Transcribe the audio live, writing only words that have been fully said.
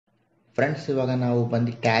Friends, ಇವಾಗ ನಾವು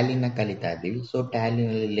ಬಂದು ಟ್ಯಾಲಿನ ಕಲಿತಾ ಇದ್ದೀವಿ. ಸೊ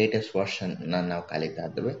ಟ್ಯಾಲಿನಲ್ಲಿ ಲೇಟೆಸ್ಟ್ ವರ್ಷನ್ ನಾವು ಕಲಿತಾ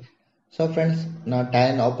ಇದ್ದೀವಿ. ಸೊ ಫ್ರೆಂಡ್ಸ್, ನಾವು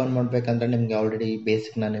ಟ್ಯಾಲಿನ ಓಪನ್ ಮಾಡಬೇಕಂದ್ರೆ ನಿಮಗೆ ಆಲ್ರೆಡಿ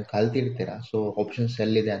ಬೇಸಿಕ್ನ ನೀವು ಕಲ್ತಿರ್ತೀರ. ಸೊ ಆಪ್ಷನ್ಸ್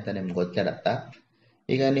ಎಲ್ಲಿದೆ ಅಂತ ನಿಮ್ಗೆ ಗೊತ್ತಿರತ್ತಾ.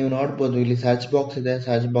 ಈಗ ನೀವು ನೋಡ್ಬೋದು, ಇಲ್ಲಿ ಸರ್ಚ್ ಬಾಕ್ಸ್ ಇದೆ.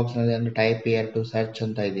 ಸರ್ಚ್ ಬಾಕ್ಸ್ನಲ್ಲಿ ಅಂದರೆ ಟೈಪ್ ಇಯರ್ ಟು ಸರ್ಚ್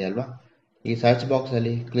ಅಂತ ಇದೆಯಲ್ವಾ. ಈ ಸರ್ಚ್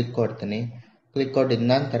ಬಾಕ್ಸಲ್ಲಿ ಕ್ಲಿಕ್ ಕೊಡ್ತೀನಿ. ಕ್ಲಿಕ್ ಕೊಟ್ಟಿದ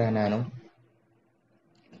ನಂತರ ನಾನು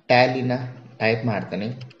ಟ್ಯಾಲಿನ ಟೈಪ್ ಮಾಡ್ತೀನಿ,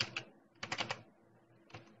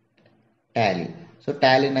 ಟ್ಯಾಲಿ. ಸೊ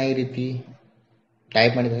ಟ್ಯಾಲಿನ ಈ ರೀತಿ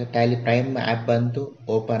ಟೈಪ್ ಮಾಡಿದಾಗ ಟ್ಯಾಲಿ ಪ್ರೈಮ್ ಆ್ಯಪ್ ಬಂತು.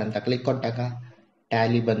 ಓಪನ್ ಅಂತ ಕ್ಲಿಕ್ ಕೊಟ್ಟಾಗ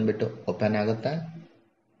ಟ್ಯಾಲಿ ಬಂದ್ಬಿಟ್ಟು ಓಪನ್ ಆಗುತ್ತೆ.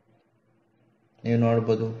 ನೀವು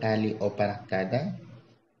ನೋಡ್ಬೋದು, ಟ್ಯಾಲಿ ಓಪನ್ ಆಗ್ತಾ ಇದೆ.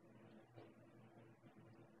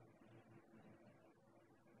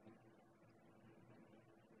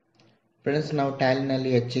 ಫ್ರೆಂಡ್ಸ್, ನಾವು ಟ್ಯಾಲಿನಲ್ಲಿ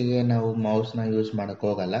ಹೆಚ್ಚಿಗೆ ನಾವು ಮೌಸ್ನ ಯೂಸ್ ಮಾಡೋಕ್ಕೆ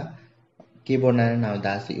ಹೋಗಲ್ಲ, ಕೀಬೋರ್ಡ್ನ ನಾವು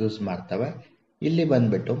ಜಾಸ್ತಿ ಯೂಸ್ ಮಾಡ್ತೇವೆ. ಇಲ್ಲಿ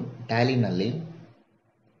ಬಂದ್ಬಿಟ್ಟು ಟ್ಯಾಲಿನಲ್ಲಿ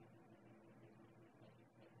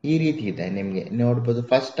ಈ ರೀತಿ ಇದೆ. ನಿಮಗೆ ನೋಡ್ಬೋದು,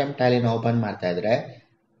 ಫಸ್ಟ್ ಟೈಮ್ ಟ್ಯಾಲಿನ ಓಪನ್ ಮಾಡ್ತಾ ಇದ್ರೆ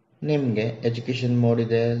ನಿಮಗೆ ಎಜುಕೇಷನ್ ಮೋಡ್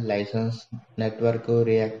ಇದೆ, licence, network,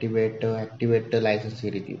 reactivate, activate, licence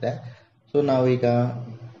ಈ ರೀತಿ ಇದೆ. ಸೊ ನಾವೀಗ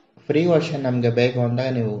ಫ್ರೀ ವರ್ಷನ್ ನಮಗೆ ಬೇಕು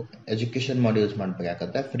ಅಂದಾಗ ನೀವು ಎಜುಕೇಷನ್ ಮೋಡ್ ಯೂಸ್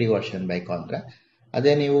ಮಾಡಬೇಕಾಗತ್ತೆ. ಫ್ರೀ ವರ್ಷನ್ ಬೇಕು ಅಂದರೆ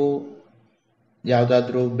ಅದೇ ನೀವು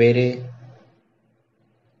ಯಾವುದಾದ್ರೂ ಬೇರೆ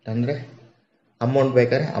ಅಂದರೆ ಅಮೌಂಟ್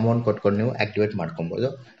ಬೇಕಾದ್ರೆ ಅಮೌಂಟ್ ಕೊಟ್ಕೊಂಡು ನೀವು ಆಕ್ಟಿವೇಟ್ ಮಾಡ್ಕೊಬೋದು.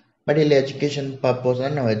 ಬಟ್ ಇಲ್ಲಿ ಎಜುಕೇಷನ್ ಪರ್ಪಸ್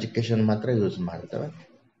ನಾವು ಎಜುಕೇಷನ್ ಮಾತ್ರ ಯೂಸ್ ಮಾಡ್ತೇವೆ.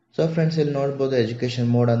 ಸೊ ಫ್ರೆಂಡ್ಸ್, ಇಲ್ಲಿ ನೋಡ್ಬೋದು ಎಜುಕೇಷನ್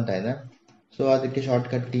ಮೋಡ್ ಅಂತ ಇದೆ. ಸೊ ಅದಕ್ಕೆ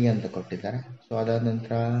ಶಾರ್ಟ್ಕಟ್ ಟಿ ಅಂತ ಕೊಟ್ಟಿದ್ದಾರೆ. ಸೊ ಅದಾದ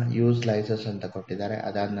ನಂತರ ಯೂಸ್ ಲೈಸೆನ್ಸ್ ಅಂತ ಕೊಟ್ಟಿದ್ದಾರೆ.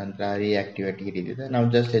 ಅದಾದ ನಂತರ ರಿಯಾಕ್ಟಿವೇಟ್ ಈ ರೀತಿ ಇದೆ. ನಾವು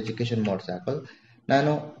ಜಸ್ಟ್ ಎಜುಕೇಷನ್ ಮೋಡ್ಸ್ ಹಾಕೋದು.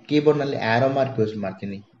 ನಾನು ಕೀಬೋರ್ಡ್ನಲ್ಲಿ ಆ್ಯರೋ ಮಾರ್ಕ್ ಯೂಸ್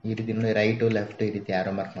ಮಾಡ್ತೀನಿ. ಈ ರೀತಿ ನೋಡಿ, ರೈಟು ಲೆಫ್ಟ್ ಈ ರೀತಿ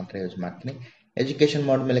ಆ್ಯರೋ ಮಾರ್ಕ್ ಮಾತ್ರ ಯೂಸ್ ಮಾಡ್ತೀನಿ. ಎಜುಕೇಷನ್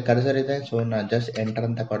ಮೋಡ್ ಮೇಲೆ ಕರ್ಸರ್ ಇದೆ. ಸೊ ನಾನು ಜಸ್ಟ್ ಎಂಟರ್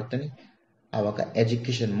ಅಂತ ಕೊಡ್ತೀನಿ, ಆವಾಗ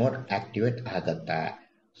ಎಜುಕೇಷನ್ ಮೋಡ್ ಆಕ್ಟಿವೇಟ್ ಆಗುತ್ತೆ.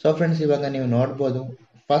 ಸೊ ಫ್ರೆಂಡ್ಸ್, ಇವಾಗ ನೀವು ನೋಡ್ಬೋದು,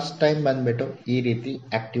 ಫಸ್ಟ್ ಟೈಮ್ ಬಂದ್ಬಿಟ್ಟು ಈ ರೀತಿ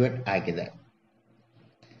ಆಕ್ಟಿವೇಟ್ ಆಗಿದೆ.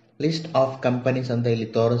 ಲಿಸ್ಟ್ ಆಫ್ ಕಂಪನೀಸ್ ಅಂತ ಇಲ್ಲಿ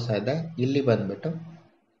ತೋರಿಸ್ತಾ ಇದೆ. ಇಲ್ಲಿ ಬಂದ್ಬಿಟ್ಟು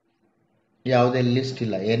ಯಾವುದೇ ಲಿಸ್ಟ್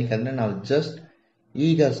ಇಲ್ಲ. ಏನಕ್ಕಂದ್ರೆ ನಾವು ಜಸ್ಟ್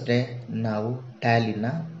ಈಗಷ್ಟೇ ನಾವು ಟ್ಯಾಲಿನ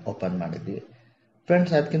ಓಪನ್ ಮಾಡಿದ್ವಿ.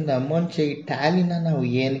 ಫ್ರೆಂಡ್ಸ್, ಅದಕ್ಕಿಂತ ಮುಂಚೆ ಈ ಟ್ಯಾಲಿನ ನಾವು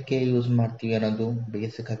ಏನಕ್ಕೆ ಯೂಸ್ ಮಾಡ್ತೀವಿ ಅನ್ನೋದು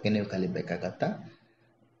ಬೇಸಿಕ್ ಆಗಿ ನೀವು ಕಲಿಬೇಕಾಗತ್ತಾ.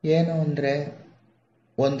 ಏನು ಅಂದರೆ,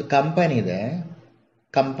 ಒಂದು ಕಂಪನಿ ಇದೆ.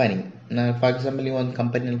 ಕಂಪನಿ, ನಾನು ಫಾರ್ ಎಕ್ಸಾಂಪಲ್ ನೀವು ಒಂದು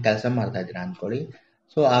ಕಂಪನಿಯಲ್ಲಿ ಕೆಲಸ ಮಾಡ್ತಾ ಇದ್ದೀರಾ ಅಂದ್ಕೊಳ್ಳಿ.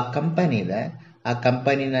 ಸೊ ಆ ಕಂಪನಿ ಇದೆ. ಆ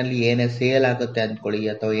ಕಂಪನಿನಲ್ಲಿ ಏನೇ ಸೇಲ್ ಆಗುತ್ತೆ ಅಂದ್ಕೊಳ್ಳಿ,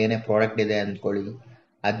 ಅಥವಾ ಏನೇ ಪ್ರಾಡಕ್ಟ್ ಇದೆ ಅಂದ್ಕೊಳ್ಳಿ,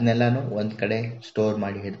 ಅದನ್ನೆಲ್ಲನೂ ಒಂದು ಕಡೆ ಸ್ಟೋರ್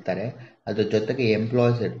ಮಾಡಿ ಇಡ್ತಾರೆ. ಅದ್ರ ಜೊತೆಗೆ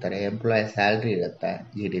ಎಂಪ್ಲಾಯೀಸ್ ಇರ್ತಾರೆ, ಎಂಪ್ಲಾಯ್ ಸ್ಯಾಲ್ರಿ ಇರುತ್ತೆ.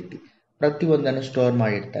 ಈ ರೀತಿ ಪ್ರತಿಯೊಂದನ್ನು ಸ್ಟೋರ್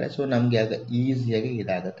ಮಾಡಿರ್ತಾರೆ. ಸೊ ನಮಗೆ ಆಗ ಈಸಿಯಾಗಿ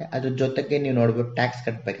ಇದಾಗುತ್ತೆ. ಅದ್ರ ಜೊತೆಗೆ ನೀವು ನೋಡ್ಬೇಕು, ಟ್ಯಾಕ್ಸ್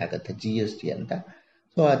ಕಟ್ಟಬೇಕಾಗತ್ತೆ, GST ಅಂತ.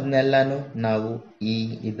 ಸೊ ಅದನ್ನೆಲ್ಲನೂ ನಾವು ಈ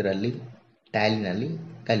ಇದರಲ್ಲಿ ಟ್ಯಾಲಿನಲ್ಲಿ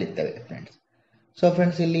ಕಲಿತೇವೆ ಫ್ರೆಂಡ್ಸ್. ಸೊ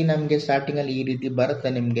ಫ್ರೆಂಡ್ಸ್, ಇಲ್ಲಿ ನಮಗೆ ಸ್ಟಾರ್ಟಿಂಗಲ್ಲಿ ಈ ರೀತಿ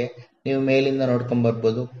ಬರುತ್ತೆ. ನಿಮಗೆ ನೀವು ಮೇಲಿಂದ ನೋಡ್ಕೊಂಡ್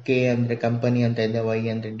ಬರ್ಬೋದು. ಕೆ ಅಂದರೆ ಕಂಪನಿ ಅಂತ ಇದೆ, ವೈ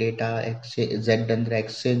ಅಂದರೆ ಡೇಟಾ, ಝೆಡ್ ಅಂದರೆ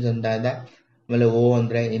ಎಕ್ಸ್ಚೇಂಜ್ ಅಂತ ಇದೆ, ಆಮೇಲೆ O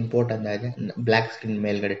ಅಂದರೆ ಇಂಪೋರ್ಟ್ ಅಂತ ಇದೆ. ಬ್ಲ್ಯಾಕ್ ಸ್ಕ್ರೀನ್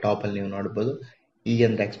ಮೇಲ್ಗಡೆ ಟಾಪಲ್ಲಿ ನೀವು ನೋಡ್ಬೋದು. E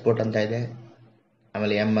ಅಂದರೆ ಎಕ್ಸ್ಪೋರ್ಟ್ ಅಂತ ಇದೆ,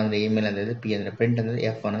 ಆಮೇಲೆ M ಅಂದರೆ ಇಮೇಲ್ ಅಂತ ಇದೆ, P ಅಂದರೆ ಪ್ರಿಂಟ್ ಅಂತ ಇದೆ,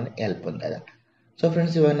 F ಅಂದರೆ ಹೆಲ್ಪ್ ಅಂತ ಇದೆ. ಸೊ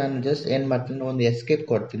ಫ್ರೆಂಡ್ಸ್, ಇವಾಗ ನಾನು ಜಸ್ಟ್ ಏನು ಮಾಡ್ತೀನಿ, ಒಂದು ಎಸ್ಕೇಪ್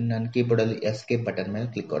ಕೊಡ್ತೀನಿ. ನಾನು ಕೀಬೋರ್ಡಲ್ಲಿ ಎಸ್ಕೇಪ್ ಬಟನ್ ಮೇಲೆ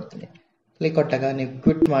ಕ್ಲಿಕ್ ಕೊಡ್ತೀನಿ. ಕ್ಲಿಕ್ ಕೊಟ್ಟಾಗ ನೀವು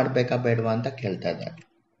ಕ್ವಿಟ್ ಮಾಡಬೇಕಾ ಬೇಡವಾ ಅಂತ ಕೇಳ್ತಾ ಇದೆ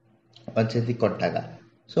ಒಂದ್ಸತಿ ಕೊಟ್ಟಾಗ.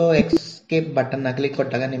 ಸೊ ಎಸ್ಕೇಪ್ ಬಟನ್ನ ಕ್ಲಿಕ್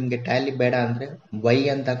ಕೊಟ್ಟಾಗ ನಿಮಗೆ ಟ್ಯಾಲಿ ಬೇಡ ಅಂದರೆ ವೈ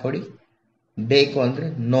ಅಂತ ಕೊಡಿ, ಬೇಕು ಅಂದರೆ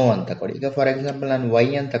ನೋ ಅಂತ ಕೊಡಿ. ಈಗ ಫಾರ್ ಎಕ್ಸಾಂಪಲ್ ನಾನು ವೈ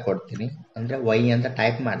ಅಂತ ಕೊಡ್ತೀನಿ, ಅಂದರೆ ವೈ ಅಂತ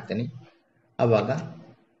ಟೈಪ್ ಮಾಡ್ತೀನಿ, ಆವಾಗ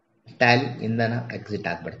ಟ್ಯಾಲಿಯಿಂದ ನಾವು ಎಕ್ಸಿಟ್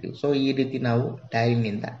ಆಗಿಬಿಡ್ತೀವಿ. ಸೊ ಈ ರೀತಿ ನಾವು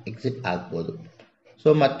ಟ್ಯಾಲಿನಿಂದ ಎಕ್ಸಿಟ್ ಆಗ್ಬೋದು. ಸೊ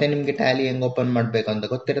ಮತ್ತೆ ನಿಮಗೆ ಟ್ಯಾಲಿ ಹೆಂಗೆ ಓಪನ್ ಮಾಡಬೇಕು ಅಂತ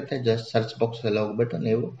ಗೊತ್ತಿರುತ್ತೆ. ಜಸ್ಟ್ ಸರ್ಚ್ ಬಾಕ್ಸಲ್ಲಿ ಹೋಗ್ಬಿಟ್ಟು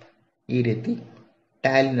ನೀವು ಈ ರೀತಿ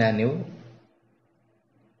ಟ್ಯಾಲಿನ ನೀವು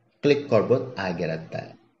ಕ್ಲಿಕ್ ಕೊಡ್ಬೋದು ಆಗಿರುತ್ತೆ.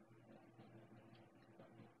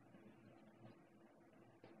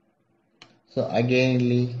 ಸೊ ಅಗೇನ್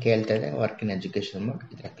ಇಲ್ಲಿ ಕೇಳ್ತಾ ಇದೆ ವರ್ಕ್ ಇನ್ ಎಜುಕೇಷನ್ ಮೋಡ್,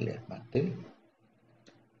 ಇದರ ಕ್ಲಿಯರ್ ಮಾಡ್ತೀವಿ.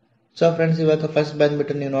 ಸೊ ಫ್ರೆಂಡ್ಸ್, ಇವಾಗ ಫಸ್ಟ್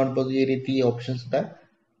ಬಂದ್ಬಿಟ್ಟು ನೀವು ನೋಡ್ಬೋದು ಈ ರೀತಿ ಆಪ್ಷನ್ಸ್ ಇದೆ.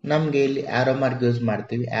 ನಮಗೆ ಇಲ್ಲಿ ಆರೋ ಮಾರ್ಕ್ ಯೂಸ್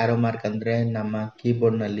ಮಾಡ್ತೀವಿ. ಆರೋ ಮಾರ್ಕ್ ಅಂದರೆ ನಮ್ಮ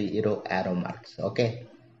ಕೀಬೋರ್ಡ್ನಲ್ಲಿ ಇರೋ ಆರೋ marks. Okay,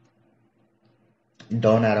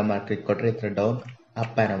 down arrow mark click ಕೊಟ್ಟರೆ ಈ ಥರ down,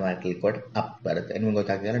 up arrow mark click ಕೊಟ್ಟರೆ ಅಪ್ ಬರುತ್ತೆ. ನಿಮ್ಗೆ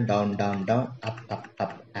ಗೊತ್ತಾಗ್ತಿಲ್ಲ, down down down, up up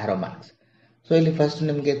up arrow marks. So ಇಲ್ಲಿ ಫಸ್ಟ್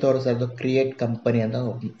ನಿಮಗೆ ತೋರಿಸೋದು ಕ್ರಿಯೇಟ್ ಕಂಪನಿ ಅಂತ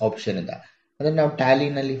ಆಪ್ಷನ್ ಇದೆ. ಅಂದರೆ ನಾವು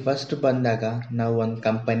ಟ್ಯಾಲಿನಲ್ಲಿ ಫಸ್ಟ್ ಬಂದಾಗ ನಾವು ಒಂದು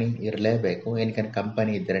ಕಂಪನಿ ಇರಲೇಬೇಕು. ಏನಕ್ಕೆ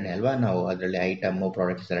ಕಂಪನಿ ಇದ್ರೇ ಅಲ್ವಾ ನಾವು ಅದರಲ್ಲಿ ಐಟಮು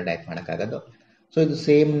ಪ್ರಾಡಕ್ಟ್ಸ್ ಎಲ್ಲ ಟೈಪ್ ಮಾಡೋಕ್ಕಾಗೋದು. ಸೊ ಇದು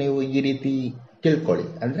ಸೇಮ್ ನೀವು ಈ ರೀತಿ ತಿಳ್ಕೊಳ್ಳಿ.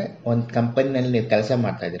 ಅಂದರೆ ಒಂದು ಕಂಪನಿನಲ್ಲಿ ನೀವು ಕೆಲಸ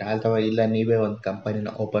ಮಾಡ್ತಾ ಇದ್ದೀರಾ, ಅಥವಾ ಇಲ್ಲ ನೀವೇ ಒಂದು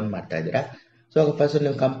ಕಂಪನಿನ ಓಪನ್ ಮಾಡ್ತಾ ಇದ್ದೀರಾ. ಸೊ ಫಸ್ಟ್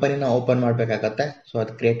ನೀವು ಕಂಪನಿನ ಓಪನ್ ಮಾಡಬೇಕಾಗತ್ತೆ. ಸೊ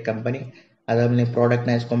ಅದು ಕ್ರಿಯೇಟ್ ಕಂಪನಿ. ಅದಾದ್ಮೇಲೆ ನೀವು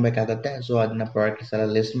ಪ್ರಾಡಕ್ಟ್ನ ಇಸ್ಕೊಬೇಕಾಗತ್ತೆ. ಸೊ ಅದನ್ನ ಪ್ರಾಡಕ್ಟ್ಸ್ ಎಲ್ಲ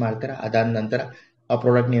ಲಿಸ್ಟ್ ಮಾಡ್ತೀರಾ. ಅದಾದ ನಂತರ ಆ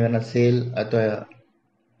ಪ್ರಾಡಕ್ಟ್ ನೀವೇನೋ ಸೇಲ್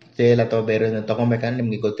ಅಥವಾ ಬೇರೆ ತೊಗೊಬೇಕಂದ್ರೆ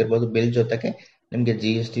ನಿಮಗೆ ಗೊತ್ತಿರ್ಬೋದು, ಬಿಲ್ ಜೊತೆಗೆ ನಿಮಗೆ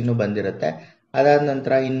GSTನೂ ಬಂದಿರುತ್ತೆ. ಅದಾದ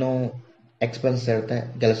ನಂತರ ಇನ್ನು ಎಕ್ಸ್ಪೆನ್ಸಸ್ ಇರುತ್ತೆ.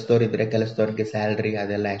 ಕೆಲಸದವ್ರು ಇದ್ರೆ ಕೆಲಸದವ್ರಿಗೆ ಸ್ಯಾಲ್ರಿ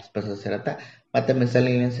ಅದೆಲ್ಲ ಎಕ್ಸ್ಪೆನ್ಸಸ್ ಇರುತ್ತೆ. ಮತ್ತೆ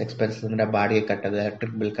ಮಿಸಲೇನಿಯಸ್ ಎಕ್ಸ್ಪೆನ್ಸಸ್ ಅಂದ್ರೆ ಬಾಡಿಗೆ ಕಟ್ಟೋದು,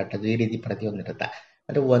 ಎಲೆಕ್ಟ್ರಿಕ್ ಬಿಲ್ ಕಟ್ಟೋದು, ಈ ರೀತಿ ಪ್ರತಿಯೊಂದು ಇರುತ್ತೆ.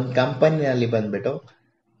 ಅಂದ್ರೆ ಒಂದು ಕಂಪನಿಯಲ್ಲಿ ಬಂದ್ಬಿಟ್ಟು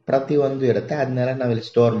ಪ್ರತಿಯೊಂದು ಇರುತ್ತೆ, ಅದನ್ನೆಲ್ಲ ನಾವು ಇಲ್ಲಿ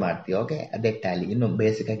ಸ್ಟೋರ್ ಮಾಡ್ತೀವಿ. ಓಕೆ, ಅದೇ ಟ್ಯಾಲಿ. ಇನ್ನು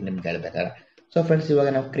ಬೇಸಿಕ್ ಆಗಿ ನಿಮ್ಗೆ ಹೇಳ್ಬೇಕಾದ್ರೆ, ಸೊ ಫ್ರೆಂಡ್ಸ್, ಇವಾಗ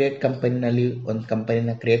ನಾವು ಕ್ರಿಯೇಟ್ ಕಂಪನಿನಲ್ಲಿ ಒಂದು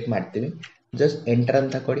ಕಂಪನಿನ ಕ್ರಿಯೇಟ್ ಮಾಡ್ತೀವಿ. ಜಸ್ಟ್ ಎಂಟರ್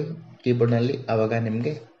ಅಂತ ಕೊಡಿ ಕೀಬೋರ್ಡ್ನಲ್ಲಿ, ಅವಾಗ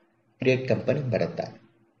ನಿಮಗೆ ಕ್ರಿಯೇಟ್ ಕಂಪನಿ ಬರುತ್ತೆ.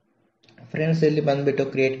 ಫ್ರೆಂಡ್ಸ್, ಇಲ್ಲಿ ಬಂದ್ಬಿಟ್ಟು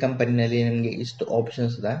ಕ್ರಿಯೇಟ್ ಕಂಪನಿನಲ್ಲಿ ನಿಮಗೆ ಇಷ್ಟು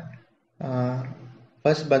ಆಪ್ಷನ್ಸ್ ಇದೆ.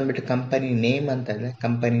 ಫಸ್ಟ್ ಬಂದ್ಬಿಟ್ಟು ಕಂಪನಿ ನೇಮ್ ಅಂತ ಇದೆ.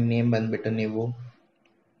 ಕಂಪನಿ ನೇಮ್ ಬಂದ್ಬಿಟ್ಟು ನೀವು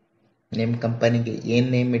ನಿಮ್ಮ ಕಂಪನಿಗೆ ಏನು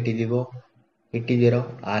ನೇಮ್ ಇಟ್ಟಿದ್ದೀರೋ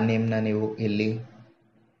ಆ ನೇಮ್ನ ನೀವು ಇಲ್ಲಿ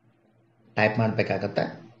ಟೈಪ್ ಮಾಡಬೇಕಾಗತ್ತೆ.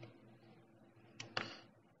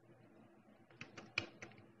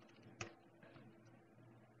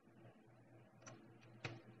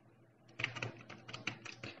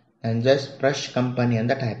 ನಾನು ಜಸ್ಟ್ ಫ್ರೆಶ್ ಕಂಪನಿ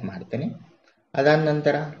ಅಂತ ಟೈಪ್ ಮಾಡ್ತೀನಿ. ಅದಾದ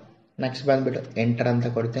ನಂತರ ನೆಕ್ಸ್ಟ್ ಬಂದ್ಬಿಟ್ಟು ಎಂಟರ್ ಅಂತ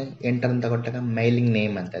ಕೊಡ್ತೀನಿ. ಎಂಟರ್ ಅಂತ ಕೊಟ್ಟಾಗ ಮೈಲಿಂಗ್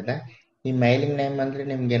ನೇಮ್ ಅಂತ ಇದೆ. ಈ ಮೈಲಿಂಗ್ ನೇಮ್ ಅಂದರೆ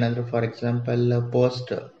ನಿಮ್ಗೆ ಏನಾದರೂ ಫಾರ್ ಎಕ್ಸಾಂಪಲ್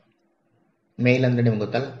ಪೋಸ್ಟ್ ಮೇಲ್ ಅಂದರೆ ನಿಮ್ಗೆ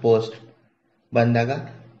ಗೊತ್ತಲ್ಲ, ಪೋಸ್ಟ್ ಬಂದಾಗ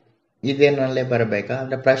ಇದೇನಲ್ಲೇ ಬರಬೇಕಾ,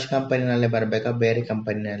 ಅಂದರೆ ಫ್ರೆಶ್ ಕಂಪನಿನಲ್ಲೇ ಬರಬೇಕಾ, ಬೇರೆ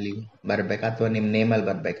ಕಂಪನಿನಲ್ಲಿ ಬರಬೇಕಾ, ಅಥವಾ ನಿಮ್ಮ ನೇಮಲ್ಲಿ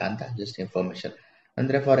ಬರಬೇಕಾ ಅಂತ ಜಸ್ಟ್ ಇನ್ಫಾರ್ಮೇಷನ್.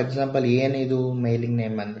 ಅಂದರೆ ಫಾರ್ ಎಕ್ಸಾಂಪಲ್ ಏನಿದು ಮೈಲಿಂಗ್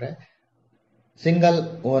ನೇಮ್ ಅಂದರೆ ಸಿಂಗಲ್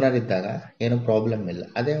ಓನರ್ ಇದ್ದಾಗ ಏನು ಪ್ರಾಬ್ಲಮ್ ಇಲ್ಲ.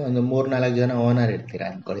 ಅದೇ ಒಂದು 3-4 ಜನ ಓನರ್ ಇರ್ತೀರಾ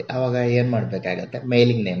ಅಂದ್ಕೊಳ್ಳಿ, ಆವಾಗ ಏನು ಮಾಡಬೇಕಾಗತ್ತೆ,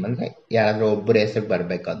 ಮೈಲಿಂಗ್ ನೇಮ್ ಅಂದರೆ ಯಾರಾದರೂ ಒಬ್ಬರ ಹೆಸರು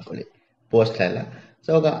ಬರಬೇಕು ಅಂದ್ಕೊಳ್ಳಿ ಪೋಸ್ಟೆಲ್ಲ.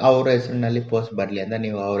 ಸೊ ಆಗ ಅವ್ರ ಹೆಸರಿನಲ್ಲಿ ಪೋಸ್ಟ್ ಬರಲಿ ಅಂದರೆ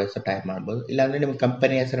ನೀವು ಅವ್ರ ಹೆಸರು ಟೈಪ್ ಮಾಡ್ಬೋದು. ಇಲ್ಲಾಂದರೆ ನಿಮ್ಮ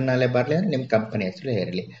ಕಂಪನಿ ಹೆಸರಿನಲ್ಲೇ ಬರಲಿ ಅಂದರೆ ನಿಮ್ಮ ಕಂಪನಿ ಹೆಸರು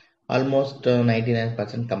ಇರಲಿ. ಆಲ್ಮೋಸ್ಟ್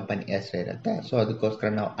 99% ಕಂಪನಿ ಹೆಸರು ಇರುತ್ತೆ. ಸೊ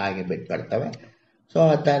ಅದಕ್ಕೋಸ್ಕರ ನಾವು ಹಾಗೆ ಬಿಟ್ಬಿಡ್ತೇವೆ. ಸೊ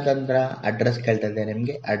ಅದಾದ ನಂತರ ಅಡ್ರೆಸ್ ಕೇಳ್ತದೆ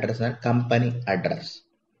ನಿಮಗೆ. ಅಡ್ರೆಸ್ ಅಂದರೆ ಕಂಪನಿ ಅಡ್ರೆಸ್.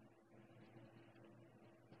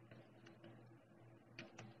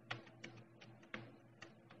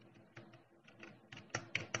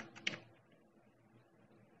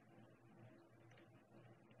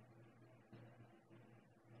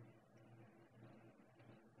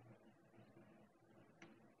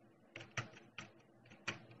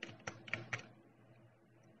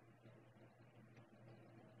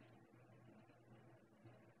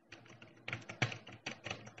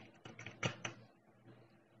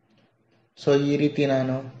 ಸೊ ಈ ರೀತಿ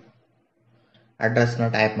ನಾನು ಅಡ್ರೆಸ್ನ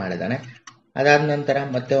ಟೈಪ್ ಮಾಡಿದ್ದಾನೆ. ಅದಾದ ನಂತರ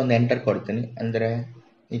ಮತ್ತೆ ಒಂದು ಎಂಟರ್ ಕೊಡ್ತೀನಿ. ಅಂದರೆ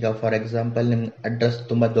ಈಗ ಫಾರ್ ಎಕ್ಸಾಂಪಲ್ ನಿಮ್ಮ ಅಡ್ರೆಸ್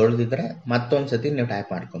ತುಂಬ ದೊಡ್ಡದಿದ್ರೆ ಮತ್ತೊಂದು ಸತಿ ನೀವು ಟೈಪ್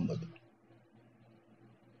ಮಾಡ್ಕೊಬೋದು.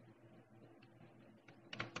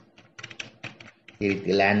 ಈ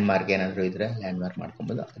ರೀತಿ ಲ್ಯಾಂಡ್ ಮಾರ್ಕ್ ಏನಾದರೂ ಇದ್ರೆ ಲ್ಯಾಂಡ್ ಮಾರ್ಕ್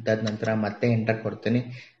ಮಾಡ್ಕೊಬೋದು. ಅದಾದ ನಂತರ ಮತ್ತೆ ಎಂಟರ್ ಕೊಡ್ತೀನಿ.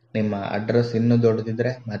 ನಿಮ್ಮ ಅಡ್ರೆಸ್ ಇನ್ನೂ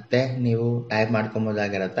ದೊಡ್ಡದಿದ್ರೆ ಮತ್ತೆ ನೀವು ಟೈಪ್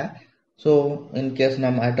ಮಾಡ್ಕೊಬೋದಾಗಿರುತ್ತೆ. ಸೊ ಇನ್ ಕೇಸ್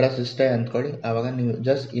ನಮ್ಮ ಅಡ್ರೆಸ್ ಇಷ್ಟೇ ಅಂದ್ಕೊಳ್ಳಿ, ಆವಾಗ ನೀವು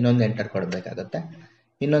ಜಸ್ಟ್ ಇನ್ನೊಂದು ಎಂಟರ್ ಕೊಡಬೇಕಾಗತ್ತೆ.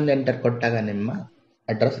 ಇನ್ನೊಂದು ಎಂಟರ್ ಕೊಟ್ಟಾಗ ನಿಮ್ಮ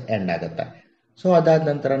ಅಡ್ರೆಸ್ ಎಂಡ್ ಆಗುತ್ತೆ. ಸೊ ಅದಾದ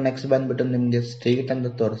ನಂತರ ನೆಕ್ಸ್ಟ್ ಬಂದ್ಬಿಟ್ಟು ನಿಮಗೆ ಸ್ಟೇಟ್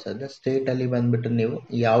ಅಂತ ತೋರಿಸ್ತದೆ. ಸ್ಟೇಟಲ್ಲಿ ಬಂದ್ಬಿಟ್ಟು ನೀವು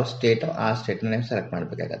ಯಾವ ಸ್ಟೇಟೋ ಆ ಸ್ಟೇಟ್ನ ನೀವು ಸೆಲೆಕ್ಟ್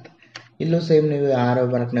ಮಾಡಬೇಕಾಗತ್ತೆ. ಇಲ್ಲೂ ಸೇಮ್ ನೀವು ಆರೋ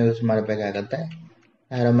ಮಾರ್ಕ್ನ ಯೂಸ್ ಮಾಡಬೇಕಾಗತ್ತೆ.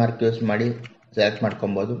 ಆರೋ ಮಾರ್ಕ್ ಯೂಸ್ ಮಾಡಿ ಸೆಲೆಕ್ಟ್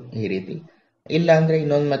ಮಾಡ್ಕೊಬೋದು ಈ ರೀತಿ. ಇಲ್ಲ ಅಂದರೆ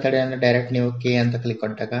ಇನ್ನೊಂದು ಮೆಥಡ್ ಅಂದರೆ ಡೈರೆಕ್ಟ್ ನೀವು ಕೆ ಅಂತ ಕ್ಲಿಕ್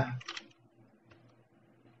ಕೊಟ್ಟಾಗ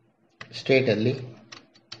ಸ್ಟೇಟಲ್ಲಿ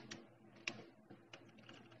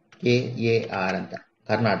KAR ಅಂತ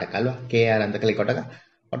ಕರ್ನಾಟಕ ಅಲ್ವಾ, KR ಅಂತ ಕ್ಲಿಕ್ ಕೊಟ್ಟಾಗ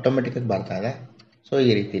ಆಟೋಮೆಟಿಕಾಗಿ ಬರ್ತಾ ಇದೆ. ಸೊ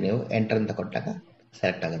ಈ ರೀತಿ ನೀವು ಎಂಟರ್ ಅಂತ ಕೊಟ್ಟಾಗ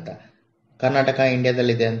ಸೆಲೆಕ್ಟ್ ಆಗುತ್ತೆ. ಕರ್ನಾಟಕ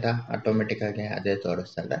ಇಂಡಿಯಾದಲ್ಲಿದೆ ಅಂತ ಆಟೋಮೆಟಿಕ್ಕಾಗಿ ಅದೇ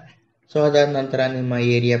ತೋರಿಸ್ತಾ ಇದೆ. ಸೊ ಅದಾದ ನಂತರ ನಿಮ್ಮ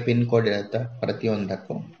ಏರಿಯಾ ಪಿನ್ ಕೋಡ್ ಇರುತ್ತೆ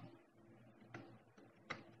ಪ್ರತಿಯೊಂದಕ್ಕೂ.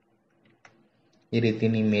 ಈ ರೀತಿ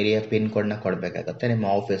ನಿಮ್ಮ ಏರಿಯಾ ಪಿನ್ ಕೋಡ್ನ ಕೊಡಬೇಕಾಗತ್ತೆ ನಿಮ್ಮ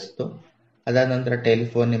ಆಫೀಸ್ದು. ಅದಾದ ನಂತರ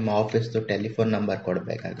ನಿಮ್ಮ ಆಫೀಸ್ದು ಟೆಲಿಫೋನ್ ನಂಬರ್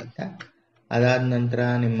ಕೊಡಬೇಕಾಗತ್ತೆ. ಅದಾದ ನಂತರ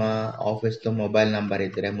ನಿಮ್ಮ ಆಫೀಸ್ದು ಮೊಬೈಲ್ ನಂಬರ್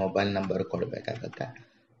ಇದ್ದರೆ ಮೊಬೈಲ್ ನಂಬರ್ ಕೊಡಬೇಕಾಗತ್ತೆ.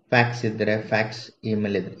 ಫ್ಯಾಕ್ಸ್ ಇದ್ದರೆ ಫ್ಯಾಕ್ಸ್,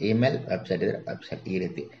 ಇಮೇಲ್ ಇದ್ದರೆ ಇಮೇಲ್, ವೆಬ್ಸೈಟ್ ಇದ್ದರೆ ವೆಬ್ಸೈಟ್. ಈ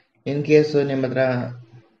ರೀತಿ ಇನ್ ಕೇಸು ನಿಮ್ಮ ಹತ್ರ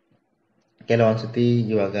ಕೆಲವೊಂದ್ಸತಿ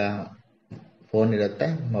ಇವಾಗ ಫೋನ್ ಇರುತ್ತೆ,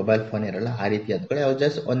 ಮೊಬೈಲ್ ಫೋನ್ ಇರಲ್ಲ, ಆ ರೀತಿ ಅಂದ್ಕೊಳ್ಳಿ. ಅವು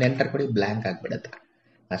ಜಸ್ಟ್ ಒಂದು ಎಂಟರ್ ಕೊಡಿ, ಬ್ಲ್ಯಾಂಕ್ ಆಗಿಬಿಡುತ್ತೆ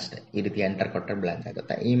ಅಷ್ಟೇ. ಈ ರೀತಿ ಎಂಟರ್ ಕೊಟ್ಟರೆ ಬ್ಲ್ಯಾಂಕ್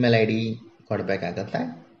ಆಗುತ್ತೆ. ಇಮೇಲ್ ID ಕೊಡಬೇಕಾಗತ್ತೆ.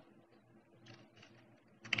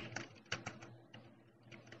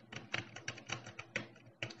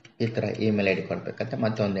 ಈ ಥರ ಇಮೇಲ್ ID ಕೊಡಬೇಕಂತೆ.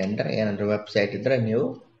 ಮತ್ತೊಂದು ಎಂಟರ್. ಏನಾದರೂ ವೆಬ್ಸೈಟ್ ಇದ್ದರೆ ನೀವು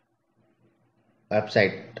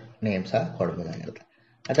ವೆಬ್ಸೈಟ್ ನೇಮ್ ಸಹ ಕೊಡಬೇಕಾಗಿರುತ್ತೆ.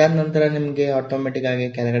 ಅದಾದ ನಂತರ ನಿಮಗೆ ಆಟೋಮೆಟಿಕ್ ಆಗಿ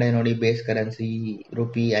ಕೆಳಗಡೆ ನೋಡಿ ಬೇಸ್ ಕರೆನ್ಸಿ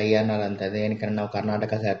ರುಪಿ INR ಅಂತ ಇದೆ. ಏನಕ್ಕೆ ನಾವು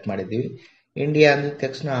ಕರ್ನಾಟಕ ಸೆಲೆಕ್ಟ್ ಮಾಡಿದ್ದೀವಿ, ಇಂಡಿಯಾ ಅಂದಿದ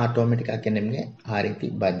ತಕ್ಷಣ ಆಟೋಮೆಟಿಕ್ ಆಗಿ ನಿಮಗೆ ಆ ರೀತಿ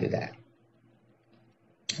ಬಂದಿದೆ.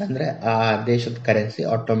 ಅಂದರೆ ಆ ದೇಶದ ಕರೆನ್ಸಿ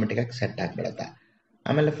ಆಟೋಮೆಟಿಕ್ ಆಗಿ ಸೆಟ್ ಆಗಿಬಿಡುತ್ತೆ.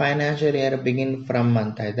 ಆಮೇಲೆ ಫೈನಾನ್ಷಿಯಲ್ ಇಯರ್ ಬಿಗಿನ್ ಫ್ರಮ್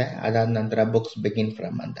ಅಂತ ಇದೆ. ಅದಾದ ನಂತರ ಬುಕ್ಸ್ ಬಿಗಿನ್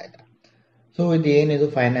ಫ್ರಮ್ ಅಂತ ಇದೆ. ಸೊ ಇದು ಏನಿದು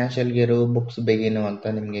ಫೈನಾನ್ಷಿಯಲ್ ಇಯರು ಬುಕ್ಸ್ ಬಿಗಿನು ಅಂತ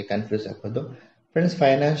ನಿಮಗೆ ಕನ್ಫ್ಯೂಸ್ ಆಗ್ಬೋದು. ಫ್ರೆಂಡ್ಸ್,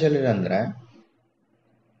 ಫೈನಾನ್ಷಿಯಲ್ ಇಯರ್ ಅಂದರೆ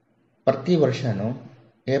ಪ್ರತಿ ವರ್ಷವೂ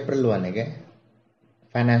ಏಪ್ರಿಲ್ 1ಗೆ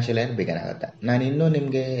ಫೈನಾನ್ಷಿಯಲ್ ಇಯರ್ ಬಿಗಿನ್ ಆಗುತ್ತೆ. ನಾನು ಇನ್ನೂ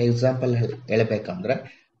ನಿಮಗೆ ಎಕ್ಸಾಂಪಲ್ ಹೇಳಬೇಕಂದ್ರೆ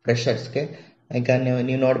ಫ್ರೆಷರ್ಸ್ಗೆ ಈಗ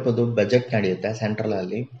ನೀವು ನೋಡ್ಬೋದು ಬಜೆಟ್ ನಡೆಯುತ್ತೆ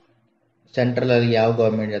ಸೆಂಟ್ರಲಲ್ಲಿ. ಸೆಂಟ್ರಲಲ್ಲಿ ಯಾವ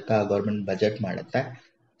ಗೌರ್ಮೆಂಟ್ ಇರುತ್ತೋ ಆ ಗೌರ್ಮೆಂಟ್ ಬಜೆಟ್ ಮಾಡುತ್ತೆ.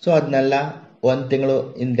 ಸೊ ಅದನ್ನೆಲ್ಲ 1 ತಿಂಗಳು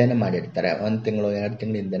ಹಿಂದೆನೇ ಮಾಡಿರ್ತಾರೆ, 1 ತಿಂಗಳು 2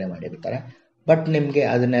 ತಿಂಗಳು ಹಿಂದೆನೇ ಮಾಡಿರ್ತಾರೆ. ಬಟ್ ನಿಮಗೆ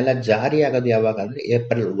ಅದನ್ನೆಲ್ಲ ಜಾರಿ ಆಗೋದು ಯಾವಾಗ ಅಂದರೆ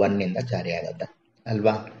ಏಪ್ರಿಲ್ 1 ಜಾರಿ ಆಗುತ್ತೆ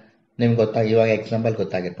ಅಲ್ವಾ. ನಿಮ್ಗೆ ಇವಾಗ ಎಕ್ಸಾಂಪಲ್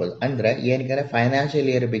ಗೊತ್ತಾಗಿರ್ಬೋದು. ಅಂದರೆ ಏನಕ್ಕೆ ಫೈನಾನ್ಷಿಯಲ್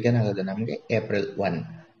ಇಯರ್ ಬಿಗಿನ್ ಆಗೋದು ನಮಗೆ ಏಪ್ರಿಲ್ 1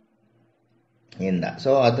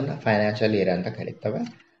 ಸೊ ಅದನ್ನು ಫೈನಾನ್ಷಿಯಲ್ ಇಯರ್ ಅಂತ ಕರಿತೇವೆ.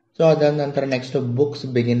 ಸೊ ಅದಾದ ನಂತರ ನೆಕ್ಸ್ಟ್ ಬುಕ್ಸ್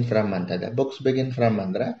ಬಿಗಿನ್ ಫ್ರಮ್ ಅಂತ ಇದೆ. ಬುಕ್ಸ್ ಬಿಗಿನ್ ಫ್ರಮ್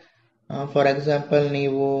ಅಂದರೆ ಫಾರ್ ಎಕ್ಸಾಂಪಲ್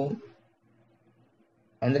ನೀವು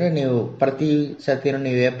ಪ್ರತಿ ಸತಿನೂ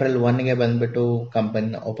ನೀವು ಏಪ್ರಿಲ್ 1ಗೆ ಬಂದುಬಿಟ್ಟು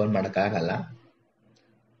ಕಂಪನಿನ ಓಪನ್ ಮಾಡೋಕ್ಕಾಗಲ್ಲ.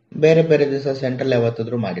 ಬೇರೆ ಬೇರೆ ದಿವಸ ಸೆಂಟ್ರಲ್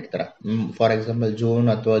ಯಾವತ್ತಾದ್ರೂ ಮಾಡಿರ್ತಾರೆ. ಫಾರ್ ಎಕ್ಸಾಂಪಲ್ ಜೂನ್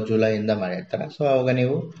ಅಥವಾ ಜುಲೈಯಿಂದ ಮಾಡಿರ್ತಾರೆ. ಸೊ ಅವಾಗ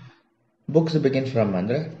ನೀವು ಬುಕ್ಸ್ ಬಿಗಿನ್ ಫ್ರಮ್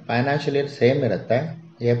ಅಂದರೆ ಫೈನಾನ್ಷಿಯಲ್ ಇಯರ್ ಸೇಮ್ ಇರುತ್ತೆ,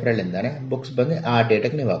 ಏಪ್ರಿಲಿಂದಾನೆ ಬುಕ್ಸ್ ಬಂದು ಆ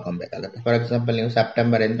ಡೇಟಿಗೆ ನೀವು ಹಾಕೊಬೇಕಾಗುತ್ತೆ. ಫಾರ್ ಎಕ್ಸಾಂಪಲ್ ನೀವು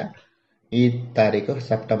ಸೆಪ್ಟೆಂಬರಿಂದ ಈ ತಾರೀಕು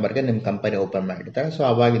ಸೆಪ್ಟೆಂಬರ್ಗೆ ನಿಮ್ಮ ಕಂಪನಿ ಓಪನ್ ಮಾಡಿರ್ತಾರೆ. ಸೊ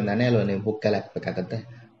ಅವಾಗಿಂದಾನೇ ಅಲ್ವ ನೀವು ಬುಕ್ ಎಲ್ಲ ಹಾಕಬೇಕಾಗತ್ತೆ.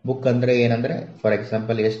 ಬುಕ್ ಅಂದರೆ ಏನಂದರೆ ಫಾರ್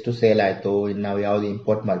ಎಕ್ಸಾಂಪಲ್ ಎಷ್ಟು ಸೇಲ್ ಆಯಿತು, ಇನ್ನು ನಾವು ಯಾವುದು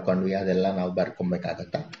ಇಂಪೋರ್ಟ್ ಮಾಡ್ಕೊಂಡ್ವಿ ಅದೆಲ್ಲ ನಾವು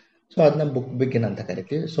ಬರ್ಕೊಬೇಕಾಗತ್ತೆ. ಸೊ ಅದನ್ನ ಬುಕ್ ಬಿಗಿನ್ ಅಂತ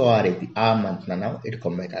ಕರಿತೀವಿ. ಸೊ ಆ ರೀತಿ ಆ ಮಂತ್ನ ನಾವು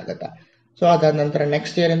ಇಟ್ಕೊಬೇಕಾಗತ್ತೆ. ಸೊ ಅದಾದ ನಂತರ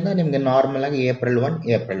ನೆಕ್ಸ್ಟ್ ಇಯರಿಂದ ನಿಮಗೆ ನಾರ್ಮಲ್ ಆಗಿ ಏಪ್ರಿಲ್ 1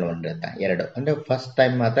 ಇರುತ್ತೆ, 2 ಅಂದರೆ ಫಸ್ಟ್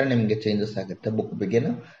ಟೈಮ್ ಮಾತ್ರ ನಿಮಗೆ ಚೇಂಜಸ್ ಆಗುತ್ತೆ ಬುಕ್ ಬಿಗಿನ್.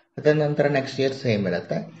 ಅದಾದ ನಂತರ ನೆಕ್ಸ್ಟ್ ಇಯರ್ ಸೇಮ್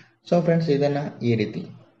ಇರುತ್ತೆ. ಸೊ ಫ್ರೆಂಡ್ಸ್ ಇದನ್ನು ಈ ರೀತಿ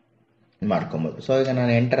ಮಾಡ್ಕೊಬೋದು. ಸೊ ಈಗ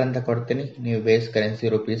ನಾನು ಎಂಟರ್ ಅಂತ ಕೊಡ್ತೀನಿ, ನೀವು ಬೇಸ್ ಕರೆನ್ಸಿ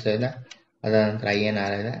ರುಪೀಸ್ ಇದೆ, ಅದಾದ ನಂತರ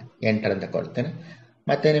INR ಇದೆ, ಎಂಟರ್ ಅಂತ ಕೊಡ್ತೀನಿ.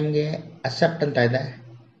 ಮತ್ತು ನಿಮಗೆ ಅಕ್ಸೆಪ್ಟ್ ಅಂತ ಇದೆ.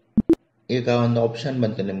 ಈಗ ಒಂದು ಆಪ್ಷನ್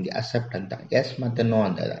ಬಂತು ನಿಮಗೆ ಅಕ್ಸೆಪ್ಟ್ ಅಂತ, ಎಸ್ ಮತ್ತು ನೋ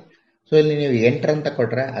ಅಂತ ಇದೆ. ಸೊ ಇಲ್ಲಿ ನೀವು ಎಂಟರ್ ಅಂತ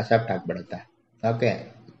ಕೊಟ್ಟರೆ ಅಕ್ಸೆಪ್ಟ್ ಆಗಿಬಿಡುತ್ತೆ, ಓಕೆ.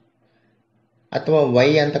 ಅಥವಾ ವೈ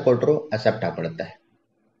ಅಂತ ಕೊಟ್ಟರು ಅಕ್ಸೆಪ್ಟ್ ಆಗಿಬಿಡುತ್ತೆ.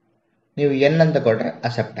 ನೀವು ಎನ್ ಅಂತ ಕೊಟ್ಟರೆ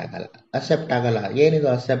ಅಕ್ಸೆಪ್ಟ್ ಆಗಲ್ಲ. ಏನಿದು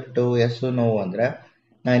ಅಕ್ಸೆಪ್ಟು ಎಸ್ಸು ನೋವು ಅಂದರೆ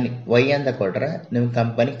ನಾನು ವೈ ಅಂತ ಕೊಟ್ಟರೆ ನಿಮ್ಮ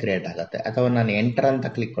ಕಂಪನಿ ಕ್ರಿಯೇಟ್ ಆಗುತ್ತೆ, ಅಥವಾ ನಾನು ಎಂಟರ್ ಅಂತ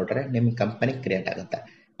ಕ್ಲಿಕ್ ಕೊಟ್ಟರೆ ನಿಮ್ಮ ಕಂಪನಿ ಕ್ರಿಯೇಟ್ ಆಗುತ್ತೆ.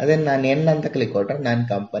 ಅದೇ ನಾನು ಎನ್ ಅಂತ ಕ್ಲಿಕ್ ಕೊಟ್ಟರೆ ನನ್ನ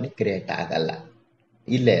ಕಂಪನಿ ಕ್ರಿಯೇಟ್ ಆಗಲ್ಲ,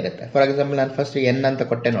 ಇಲ್ಲೇ ಇರುತ್ತೆ. ಫಾರ್ ಎಕ್ಸಾಂಪಲ್ ನಾನು ಫಸ್ಟ್ ಎನ್ ಅಂತ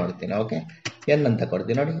ಕೊಟ್ಟೆ ನೋಡ್ತೀನಿ, ಓಕೆ. ಎನ್ ಅಂತ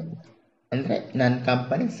ಕೊಡ್ತೀನಿ ನೋಡಿ, ಅಂದರೆ ನನ್ನ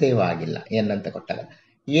ಕಂಪನಿ ಸೇವ್ ಆಗಿಲ್ಲ ಎನ್ ಅಂತ ಕೊಟ್ಟಾಗ.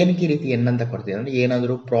 ಏನಕ್ಕೆ ಈ ರೀತಿ ಎನ್ ಅಂತ ಕೊಡ್ತೀನಿ ಅಂದರೆ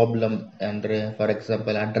ಏನಾದರೂ ಪ್ರಾಬ್ಲಮ್ ಅಂದರೆ ಫಾರ್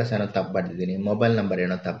ಎಕ್ಸಾಂಪಲ್ ಅಡ್ರೆಸ್ ಏನೋ ತಪ್ಪು ಬರ್ದಿದ್ದೀನಿ, ಮೊಬೈಲ್ ನಂಬರ್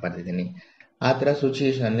ಏನೋ ತಪ್ಪು ಬರ್ದಿದ್ದೀನಿ, ಆ ಥರ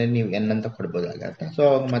ಸಿಚುಯೇಷನಲ್ಲಿ ನೀವು ಎನ್ ಅಂತ ಕೊಡ್ಬೋದಾಗತ್ತೆ. ಸೊ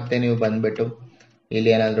ಅವಾಗ ಮತ್ತೆ ನೀವು ಬಂದುಬಿಟ್ಟು ಇಲ್ಲಿ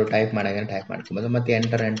ಏನಾದರೂ ಟೈಪ್ ಮಾಡೋಂಗೆ ಟೈಪ್ ಮಾಡ್ಕೊಬೋದು. ಮತ್ತು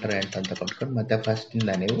ಎಂಟರ್ ಅಂತ ಕೊಟ್ಕೊಂಡು ಮತ್ತೆ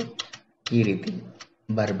ಫಸ್ಟಿಂದ ನೀವು ಈ ರೀತಿ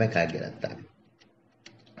ಬರಬೇಕಾಗಿರುತ್ತೆ.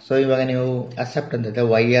 ಸೊ ಇವಾಗ ನೀವು ಅಕ್ಸೆಪ್ಟ್ ಅಂತ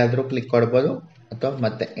ವೈ ಆದರೂ ಕ್ಲಿಕ್ ಕೊಡ್ಬೋದು, ಅಥವಾ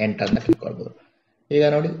ಮತ್ತೆ ಎಂಟರ್ ಅಂತ ಕ್ಲಿಕ್ ಕೊಡ್ಬೋದು. ಈಗ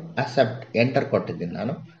ನೋಡಿ ಅಕ್ಸೆಪ್ಟ್ ಎಂಟರ್ ಕೊಟ್ಟಿದ್ದೀನಿ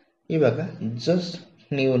ನಾನು. ಇವಾಗ ಜಸ್ಟ್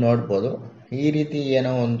ನೀವು ನೋಡ್ಬೋದು ಈ ರೀತಿ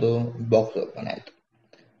ಏನೋ ಒಂದು ಬಾಕ್ಸ್ ಓಪನ್ ಆಯಿತು.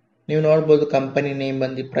 ನೀವು ನೋಡ್ಬೋದು ಕಂಪನಿ ನೇಮ್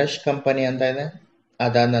ಬಂದು ಫ್ರೆಶ್ ಕಂಪನಿ ಅಂತ ಇದೆ.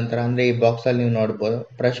 ಅದಾದ ನಂತರ ಅಂದರೆ ಈ ಬಾಕ್ಸಲ್ಲಿ ನೀವು ನೋಡ್ಬೋದು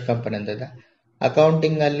ಫ್ರೆಶ್ ಕಂಪನಿ ಅಂತ ಇದೆ.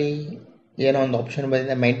 ಅಕೌಂಟಿಂಗಲ್ಲಿ ಏನೋ ಒಂದು ಆಪ್ಷನ್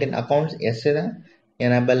ಬಂದಿದೆ, ಮೈಂಟೈನ್ ಅಕೌಂಟ್ಸ್ ಎಸ್ ಇದೆ,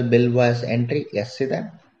 enable bill voice entry S ಇದೆ,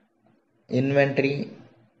 ಇನ್ವೆಂಟ್ರಿ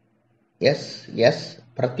ಎಸ್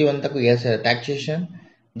ಪ್ರತಿಯೊಂದಕ್ಕೂ ಎಸ್ ಇದೆ, ಟ್ಯಾಕ್ಸೇಷನ್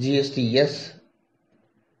GST ಎಸ್.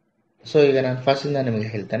 ಸೊ ಈಗ ನಾನು ಫಸ್ಟಿಂದ ನಿಮಗೆ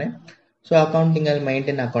ಹೇಳ್ತೇನೆ. ಸೊ ಅಕೌಂಟಿಂಗಲ್ಲಿ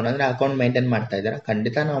ಮೈಂಟೈನ್ ಅಕೌಂಟ್ ಅಂದರೆ ಅಕೌಂಟ್ ಮೈಂಟೈನ್ ಮಾಡ್ತಾ ಇದ್ದಾರೆ,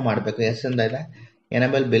 ಖಂಡಿತ ನಾವು ಮಾಡಬೇಕು, ಎಸ್ ಅಂತ ಇದೆ.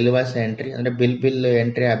 ಎನೇಬಲ್ ಬಿಲ್ ವಾಯ್ಸ್ ಎಂಟ್ರಿ ಅಂದರೆ ಬಿಲ್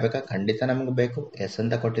ಎಂಟ್ರಿ ಆಗಬೇಕಾ, ಖಂಡಿತ ನಮಗೆ ಬೇಕು, ಎಸ್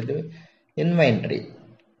ಅಂತ ಕೊಟ್ಟಿದ್ದೀವಿ.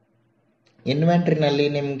 ಇನ್ವೆಂಟ್ರಿನಲ್ಲಿ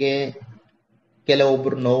ನಿಮಗೆ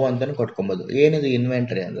ಕೆಲವೊಬ್ಬರು ನೋವು ಅಂತಲೂ ಕೊಟ್ಕೊಬೋದು. ಏನಿದು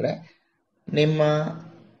ಇನ್ವೆಂಟ್ರಿ ಅಂದರೆ ನಿಮ್ಮ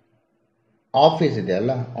ಆಫೀಸ್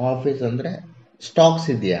ಇದೆಯಲ್ಲ, ಆಫೀಸ್ ಅಂದರೆ ಸ್ಟಾಕ್ಸ್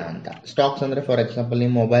ಇದೆಯಾ ಅಂತ. ಸ್ಟಾಕ್ಸ್ ಅಂದರೆ ಫಾರ್ ಎಕ್ಸಾಂಪಲ್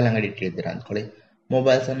ನೀವು ಮೊಬೈಲ್ ಅಂಗಡಿ ಇಟ್ಟಿದ್ದೀರಾ ಅಂದ್ಕೊಳ್ಳಿ,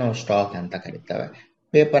 ಮೊಬೈಲ್ಸನ್ನು ನಾವು ಸ್ಟಾಕ್ ಅಂತ ಕರಿತೇವೆ.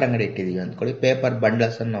 ಪೇಪರ್ ಅಂಗಡಿ ಇಟ್ಟಿದ್ದೀವಿ ಅಂದ್ಕೊಳ್ಳಿ, ಪೇಪರ್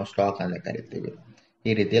ಬಂಡಲ್ಸನ್ನು ನಾವು ಸ್ಟಾಕ್ ಅಂತ ಕರಿತೀವಿ.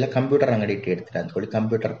 ಈ ರೀತಿ ಎಲ್ಲ ಕಂಪ್ಯೂಟರ್ ಅಂಗಡಿ ಇಟ್ಟಿರ್ತೀರ ಅಂದ್ಕೊಳ್ಳಿ,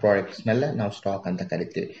 ಕಂಪ್ಯೂಟರ್ ಪ್ರಾಡಕ್ಟ್ಸ್ನೆಲ್ಲ ನಾವು ಸ್ಟಾಕ್ ಅಂತ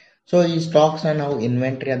ಕರಿತೀವಿ. ಸೊ ಈ ಸ್ಟಾಕ್ಸ್ನ ನಾವು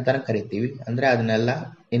ಇನ್ವೆಂಟ್ರಿ ಅಂತಲೇ ಕರಿತೀವಿ, ಅಂದರೆ ಅದನ್ನೆಲ್ಲ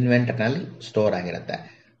ಇನ್ವೆಂಟ್ರಿನಲ್ಲಿ ಸ್ಟೋರ್ ಆಗಿರುತ್ತೆ.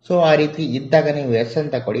 ಸೊ ಆ ರೀತಿ ಇದ್ದಾಗ ನೀವು ಎಸ್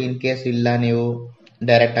ಅಂತ ಕೊಡಿ. ಇನ್ ಕೇಸ್ ಇಲ್ಲ, ನೀವು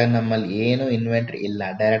ಡೈರೆಕ್ಟಾಗಿ ನಮ್ಮಲ್ಲಿ ಏನು ಇನ್ವೆಂಟ್ರಿ ಇಲ್ಲ,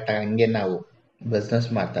 ಡೈರೆಕ್ಟಾಗಿ ಹಂಗೆ ನಾವು ಬಿಸ್ನೆಸ್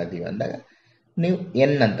ಮಾಡ್ತಾ ಇದ್ದೀವಿ ಅಂದಾಗ ನೀವು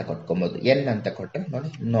ಎನ್ ಅಂತ ಕೊಟ್ಕೊಬೋದು. ಎನ್ ಅಂತ ಕೊಟ್ಟರೆ ನೋಡಿ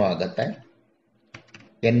ನೋ ಆಗುತ್ತೆ,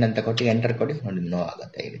 ಎನ್ ಅಂತ ಕೊಟ್ಟು ಎಂಟರ್ ಕೊಡಿ ನೋಡಿ ನೋ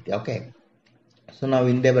ಆಗುತ್ತೆ, ಈ ರೀತಿ, ಓಕೆ. ಸೊ ನಾವು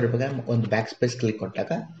ಹಿಂದೆ ಬರಬೇಕಾದ್ರೆ ಒಂದು ಬ್ಯಾಕ್ ಸ್ಪೇಸ್ ಕ್ಲಿಕ್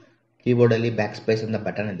ಕೊಟ್ಟಾಗ ಕೀಬೋರ್ಡಲ್ಲಿ ಬ್ಯಾಕ್ ಸ್ಪೇಸ್ ಅಂತ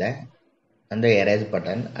ಬಟನ್ ಇದೆ, ಅಂದರೆ ಎರೇಸ್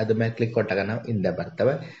ಬಟನ್, ಅದ್ರ ಮೇಲೆ ಕ್ಲಿಕ್ ಕೊಟ್ಟಾಗ ನಾವು ಹಿಂದೆ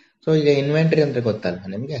ಬರ್ತವೆ. ಸೊ ಈಗ ಇನ್ವೆಂಟ್ರಿ ಅಂದರೆ ಗೊತ್ತಲ್ವ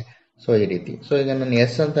ನಿಮಗೆ, ಸೊ ಈ ರೀತಿ. ಸೊ ಈಗ ನಾನು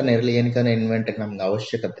ಎಸ್ ಅಂತಾನೆ ಇರಲಿ, ಏನಕ್ಕೆ ಇನ್ವೆಂಟ್ರಿ ನಮ್ಗೆ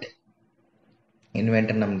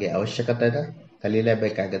ಅವಶ್ಯಕತೆ ಇದೆ,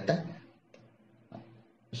 ಕಲೀಲೇಬೇಕಾಗತ್ತೆ.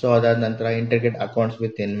 ಸೊ ಅದಾದ ನಂತರ ಇಂಟಿಗ್ರೇಟ್ ಅಕೌಂಟ್ಸ್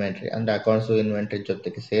ವಿತ್ ಇನ್ವೆಂಟ್ರಿ ಅಂದರೆ ಅಕೌಂಟ್ಸು ಇನ್ವೆಂಟ್ರಿ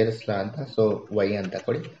ಜೊತೆಗೆ ಸೇರಿಸ್ಲಾ ಅಂತ, ಸೊ ವೈ ಅಂತ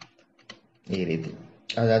ಕೊಡಿ, ಈ ರೀತಿ.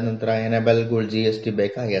 ಅದಾದ ನಂತರ ಎನೇಬಲ್ಗಳು GST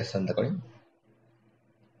ಬೇಕಾ, ಎಸ್ ಅಂತ ಕೊಡಿ.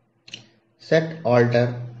 ಸೆಟ್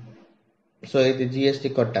ಆಲ್ಟರ್, ಸೊ ಇದು GST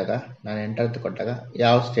ಕೊಟ್ಟಾಗ ನಾನು ಎಂಟರ್ ಅಂತ ಕೊಟ್ಟಾಗ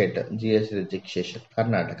ಯಾವ ಸ್ಟೇಟ್ GST ರಿಜಿಸ್ಟ್ರೇಷನ್,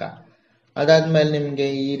 ಕರ್ನಾಟಕ. ಅದಾದಮೇಲೆ ನಿಮಗೆ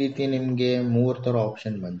ಈ ರೀತಿ ನಿಮಗೆ 3 ಥರ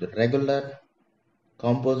ಆಪ್ಷನ್ ಬಂತು, ರೆಗ್ಯುಲರ್,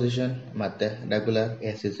 ಕಾಂಪೋಸಿಷನ್ ಮತ್ತು ರೆಗ್ಯುಲರ್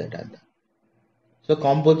SEZ ಅಂತ. ಸೊ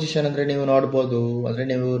ಕಾಂಪೋಸಿಷನ್ ಅಂದರೆ ನೀವು ನೋಡ್ಬೋದು, ಅಂದರೆ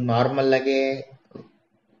ನೀವು ನಾರ್ಮಲ್ ಆಗಿ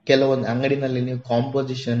ಕೆಲವೊಂದು ಅಂಗಡಿನಲ್ಲಿ ನೀವು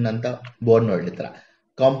ಕಾಂಪೋಸಿಷನ್ ಅಂತ ಬೋರ್ಡ್ ನೋಡಿರ್ತೀರ.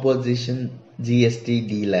 ಕಾಂಪೋಸಿಷನ್ GST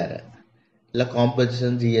ಡೀಲರ್ ಇಲ್ಲ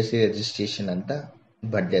ಕಾಂಪೋಸಿಷನ್ GST ರಿಜಿಸ್ಟ್ರೇಷನ್ ಅಂತ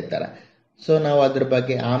ಬರ್ದಿರ್ತಾರ. ಸೊ ನಾವು ಅದ್ರ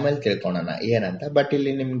ಬಗ್ಗೆ ಆಮೇಲೆ ತಿಳ್ಕೊಳ್ಳೋಣ ಏನಂತ. ಬಟ್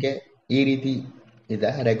ಇಲ್ಲಿ ನಿಮಗೆ ಈ ರೀತಿ ಇದೆ,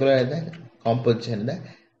 ರೆಗ್ಯುಲರ್ ಇದೆ, ಕಾಂಪೋಸಿಷನ್ ಇದೆ,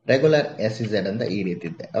 ರೆಗ್ಯುಲರ್ SEZ ಅಂತ ಈ ರೀತಿ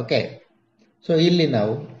ಇದೆ. ಓಕೆ, ಸೊ ಇಲ್ಲಿ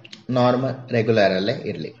ನಾವು ನಾರ್ಮಲ್ ರೆಗ್ಯುಲರ್ ಅಲ್ಲೇ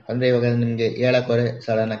ಇರಲಿ. ಅಂದರೆ ಇವಾಗ ನಿಮಗೆ ಹೇಳೋಕೋರೆ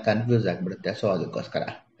ಸಡನ್ ಆಗಿ ಕನ್ಫ್ಯೂಸ್ ಆಗಿಬಿಡುತ್ತೆ. ಸೊ ಅದಕ್ಕೋಸ್ಕರ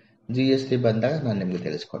GST ಬಂದಾಗ ನಾನು ನಿಮಗೆ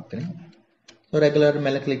ತಿಳಿಸ್ಕೊಡ್ತೀನಿ. ಸೊ ರೆಗ್ಯುಲರ್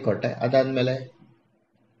ಮೇಲೆ ಕ್ಲಿಕ್ ಕೊಟ್ಟೆ. ಅದಾದಮೇಲೆ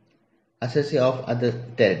ಅಸೆಸಿ ಆಫ್ ಅದರ್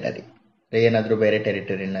ಟೆರಿಟರಿ, ಏನಾದರೂ ಬೇರೆ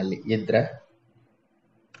ಟೆರಿಟರಿನಲ್ಲಿ ಇದ್ರೆ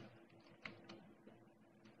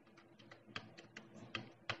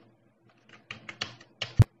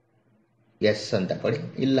ಎಸ್ ಅಂತ ಕೊಡಿ,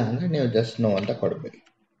 ಇಲ್ಲ ಅಂದರೆ ನೀವು ಜಸ್ಟ್ ನೋ ಅಂತ ಕೊಡಬೇಕು.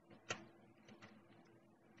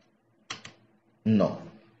 ನೋ.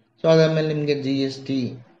 ಸೊ ಅದಾದಮೇಲೆ ನಿಮಗೆ GST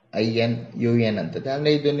IN UN ಅಂತದೆ,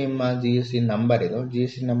 ಅಂದರೆ ಇದು ನಿಮ್ಮ GST ನಂಬರ್. ಇದು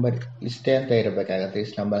GST ನಂಬರ್ ಇಷ್ಟೇ ಅಂತ ಇರಬೇಕಾಗತ್ತೆ,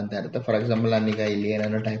 ಇಷ್ಟು ನಂಬರ್ ಅಂತ ಇರುತ್ತೆ. ಫಾರ್ ಎಕ್ಸಾಂಪಲ್ ನಾನೀಗ ಇಲ್ಲಿ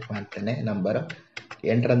ಏನೇನೋ ಟೈಪ್ ಮಾಡ್ತೇನೆ, ನಂಬರು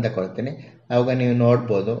ಎಂಟರ್ ಅಂತ ಕೊಡ್ತೀನಿ. ಅವಾಗ ನೀವು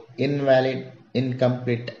ನೋಡ್ಬೋದು ಇನ್ವ್ಯಾಲಿಡ್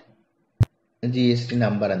ಇನ್ಕಂಪ್ಲೀಟ್ GST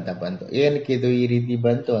ನಂಬರ್ ಅಂತ ಬಂತು. ಏನಕ್ಕೆ ಇದು ಈ ರೀತಿ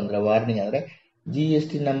ಬಂತು ಅಂದರೆ ವಾರ್ನಿಂಗ್, ಅಂದರೆ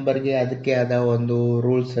GST ನಂಬರ್ಗೆ ಅದಕ್ಕೆ ಆದ ಒಂದು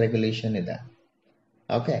ರೂಲ್ಸ್ ರೆಗ್ಯುಲೇಷನ್ ಇದೆ.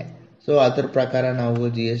 ಓಕೆ, ಸೊ ಅದ್ರ ಪ್ರಕಾರ ನಾವು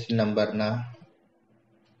GST ನಂಬರ್ನ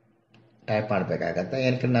ಟೈಪ್ ಮಾಡಬೇಕಾಗತ್ತೆ.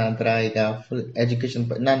 ಏನಕ್ಕೆ ನಂತರ ಈಗ ಫುಲ್ ಎಜುಕೇಷನ್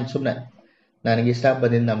ನಾನು ಸುಮ್ಮನೆ ನನಗೆ ಇಷ್ಟ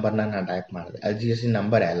ಬಂದಿದ್ದ ನಂಬರ್ನ ನಾನು ಟೈಪ್ ಮಾಡಿದೆ, ಅದು GST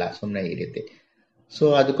ನಂಬರೇ ಅಲ್ಲ, ಸುಮ್ಮನೆ ಈ ರೀತಿ. ಸೊ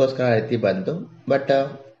ಅದಕ್ಕೋಸ್ಕರ ಆ ರೀತಿ ಬಂತು. ಬಟ್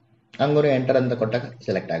ಹಂಗೂ ಎಂಟರ್ ಅಂತ ಕೊಟ್ಟಾಗ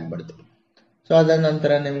ಸೆಲೆಕ್ಟ್ ಆಗಿಬಿಡ್ತು. ಸೊ ಅದಾದ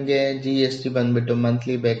ನಂತರ ನಿಮಗೆ GST ಬಂದ್ಬಿಟ್ಟು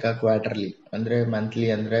ಮಂತ್ಲಿ ಬೇಕಾ ಕ್ವಾರ್ಟರ್ಲಿ, ಅಂದರೆ ಮಂತ್ಲಿ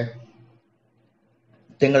ಅಂದರೆ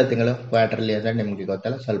ತಿಂಗಳು, ಕ್ವಾರ್ಟರ್ಲಿ ಅಂದರೆ ನಿಮಗೆ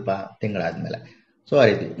ಗೊತ್ತಲ್ಲ, ಸ್ವಲ್ಪ ತಿಂಗಳಾದ್ಮೇಲೆ. ಸೊ ಆ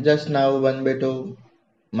ರೀತಿ ಜಸ್ಟ್ ನಾವು ಬಂದ್ಬಿಟ್ಟು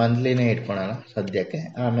ಮಂತ್ಲಿನೇ ಇಟ್ಕೊಳ್ಳೋಣ ಸದ್ಯಕ್ಕೆ,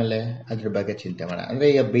 ಆಮೇಲೆ ಅದ್ರ ಬಗ್ಗೆ ಚಿಂತೆ ಮಾಡೋಣ. ಅಂದರೆ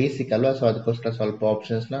ಈಗ ಬೇಸಿಕ್ ಅಲ್ವಾ, ಸೊ ಅದಕ್ಕೋಸ್ಕರ ಸ್ವಲ್ಪ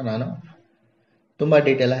ಆಪ್ಷನ್ಸ್ನ ನಾನು ತುಂಬ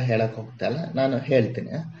ಡೀಟೇಲಾಗಿ ಹೇಳಕ್ಕೆ ಹೋಗ್ತಾ ಇಲ್ಲ, ನಾನು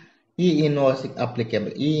ಹೇಳ್ತೀನಿ. ಈ ಇನ್ವಾಯ್ಸ್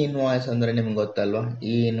ಅಪ್ಲಿಕೇಬಲ್, ಈ ಇನ್ವಾಯ್ಸ್ ಅಂದರೆ ನಿಮ್ಗೆ ಗೊತ್ತಲ್ವಾ,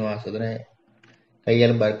 ಈ ಇನ್ವಾಯ್ಸ್ ಅಂದರೆ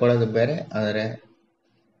ಕೈಯಲ್ಲಿ ಬರ್ಕೊಳ್ಳೋದು ಬೇರೆ, ಅಂದರೆ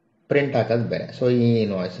ಪ್ರಿಂಟ್ ಹಾಕೋದು ಬೇರೆ. ಸೊ ಈ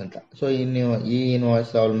ಇನ್ವಾಯ್ಸ್ ಅಂತ. ಸೊ ಈ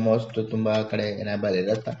ಇನ್ವಾಯ್ಸ್ ಆಲ್ಮೋಸ್ಟ್ ತುಂಬ ಕಡೆ ಎನೇಬಲ್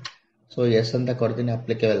ಇರುತ್ತೆ. ಸೊ ಎಸ್ ಅಂತ ಕೊಡ್ತೀನಿ.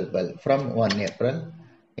 Applicable bill from 1 April,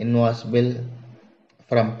 invoice bill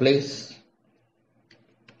from place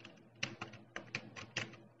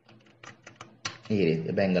ಈ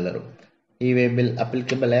ರೀತಿ ಬೆಂಗಳೂರು. ಈ way bill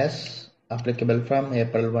applicable from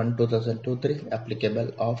April 1, 2023, applicable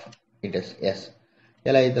of it is S,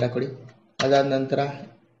 ಎಲ್ಲ ಈ ಥರ ಕೊಡಿ. ಅದಾದ ನಂತರ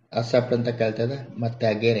ಅಕ್ಸೆಪ್ಟ್ ಅಂತ ಕೇಳ್ತದೆ, ಮತ್ತೆ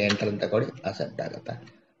ಅಗೇನ್ ಎಂಟರ್ ಅಂತ ಕೊಡಿ, ಅಕ್ಸೆಪ್ಟ್ ಆಗುತ್ತೆ.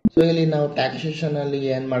 ಸೊ ಇಲ್ಲಿ ನಾವು ಟ್ಯಾಕ್ಸೇಷನಲ್ಲಿ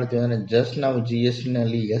ಏನು ಮಾಡ್ತೀವಿ ಅಂದರೆ ಜಸ್ಟ್ ನಾವು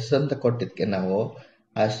GSTನಲ್ಲಿ ಎಸ್ ಅಂತ ಕೊಟ್ಟಿದ್ದಕ್ಕೆ ನಾವು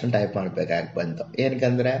ಅಷ್ಟನ್ನು ಟೈಪ್ ಮಾಡಬೇಕಾಗಿ ಬಂತು.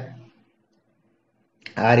 ಏನಕ್ಕಂದರೆ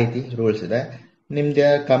ಆ ರೀತಿ ರೂಲ್ಸ್ ಇದೆ. ನಿಮ್ದು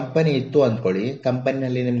ಕಂಪನಿ ಇತ್ತು ಅಂದ್ಕೊಳ್ಳಿ,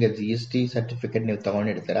 ಕಂಪನಿನಲ್ಲಿ ನಿಮಗೆ GST ಸರ್ಟಿಫಿಕೇಟ್ ನೀವು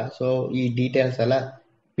ತೊಗೊಂಡಿರ್ತೀರ. ಸೊ ಈ ಡೀಟೇಲ್ಸ್ ಎಲ್ಲ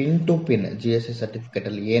ಪಿನ್ ಟು ಪಿನ್ GST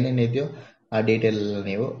ಸರ್ಟಿಫಿಕೇಟಲ್ಲಿ ಏನೇನಿದೆಯೋ ಆ ಡೀಟೇಲ್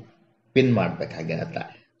ನೀವು ಪಿನ್ ಮಾಡಬೇಕಾಗಿರತ್ತೆ.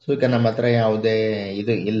 ಸೊ ಈಗ ನಮ್ಮ ಹತ್ರ ಯಾವುದೇ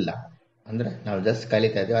ಇದು ಇಲ್ಲ, ಅಂದರೆ ನಾವು ಜಸ್ಟ್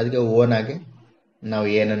ಕಲಿತಾ ಇದ್ದೀವಿ, ಅದಕ್ಕೆ ಓನಾಗಿ ನಾವು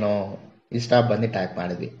ಏನೇನೋ ಇಷ್ಟ ಬಂದು ಟೈಪ್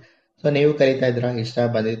ಮಾಡಿದ್ವಿ. ಸೊ ನೀವು ಕಲಿತಾ ಇದ್ದೀರಾ, ಇಷ್ಟ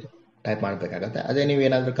ಬಂದಿದ್ದು ಟೈಪ್ ಮಾಡಬೇಕಾಗತ್ತೆ. ಅದೇ ನೀವು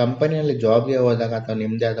ಏನಾದರೂ ಕಂಪನಿಯಲ್ಲಿ ಜಾಬ್ಗೆ ಹೋದಾಗ ಅಥವಾ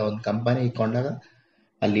ನಿಮ್ಮದೇ ಆದ ಒಂದು ಕಂಪನಿ ಇಟ್ಕೊಂಡಾಗ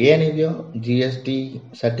ಅಲ್ಲಿ ಏನಿದೆಯೋ GST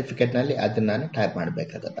ಸರ್ಟಿಫಿಕೇಟ್ನಲ್ಲಿ ಅದನ್ನು ಟೈಪ್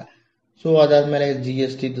ಮಾಡಬೇಕಾಗತ್ತೆ. ಸೊ ಅದಾದಮೇಲೆ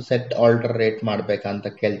GSTದು ಸೆಟ್ ಆಲ್ಟರ್ ರೇಟ್ ಮಾಡಬೇಕಂತ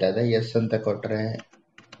ಕೇಳ್ತಾ ಇದೆ. ಎಸ್ ಅಂತ ಕೊಟ್ಟರೆ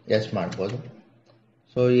ಎಸ್ ಮಾಡ್ಬೋದು.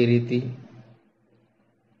 ಸೊ ಈ ರೀತಿ.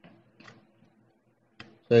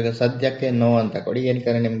 ಸೊ ಈಗ ಸದ್ಯಕ್ಕೆ ನೋ ಅಂತ ಕೊಡಿ,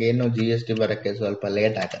 ಏನಕ್ಕೆ ನಿಮಗೆ ಇನ್ನೂ GST ಬರೋಕ್ಕೆ ಸ್ವಲ್ಪ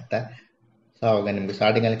ಲೇಟ್ ಆಗುತ್ತೆ. ಸೊ ಅವಾಗ ನಿಮಗೆ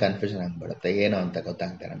ಸ್ಟಾರ್ಟಿಂಗಲ್ಲಿ ಕನ್ಫ್ಯೂಷನ್ ಆಗಿಬಿಡುತ್ತೆ, ಏನು ಅಂತ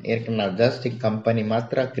ಗೊತ್ತಾಗ್ತಾರೆ. ಏನಕ್ಕೆ ನಾವು ಜಸ್ಟ್ ಈ ಕಂಪನಿ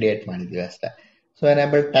ಮಾತ್ರ ಕ್ರಿಯೇಟ್ ಮಾಡಿದ್ವಿ ಅಷ್ಟೇ. So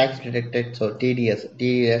enable tax detected. So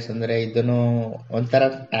TDS ಅಂದರೆ ಇದನ್ನು ಒಂಥರ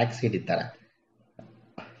ಟ್ಯಾಕ್ಸ್ ಹಿಡಿತಾರೆ.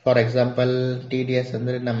 ಫಾರ್ ಎಕ್ಸಾಂಪಲ್ TDS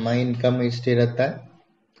ಅಂದರೆ ನಮ್ಮ ಇನ್ಕಮ್ ಇಷ್ಟಿರುತ್ತೆ,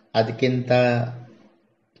 ಅದಕ್ಕಿಂತ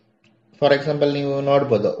ಫಾರ್ ಎಕ್ಸಾಂಪಲ್ ನೀವು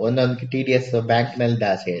ನೋಡ್ಬೋದು ಒಂದೊಂದು TDS ಬ್ಯಾಂಕ್ನಲ್ಲಿ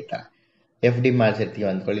ಜಾಸ್ತಿ ಹೇಳ್ತಾರೆ. FD ಮಾಡಿಸಿರ್ತೀವಿ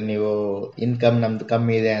ಅಂದ್ಕೊಳ್ಳಿ, ನೀವು ಇನ್ಕಮ್ ನಮ್ದು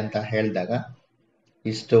ಕಮ್ಮಿ ಇದೆ ಅಂತ ಹೇಳಿದಾಗ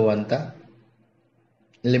ಇಷ್ಟು ಅಂತ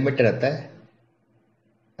ಲಿಮಿಟ್ ಇರುತ್ತೆ.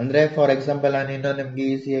 ಅಂದರೆ ಫಾರ್ ಎಕ್ಸಾಂಪಲ್ ನಾನು ಇನ್ನೂ ನಿಮ್ಗೆ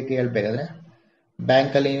ಈಸಿಯಾಗಿ ಹೇಳ್ಬೇಕಾದ್ರೆ,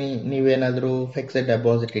 ಬ್ಯಾಂಕಲ್ಲಿ ನೀವೇನಾದರೂ ಫಿಕ್ಸೆಡ್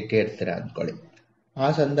ಡೆಪಾಸಿಟ್ ಇಟ್ಟಿರ್ತೀರ ಅಂದ್ಕೊಳ್ಳಿ. ಆ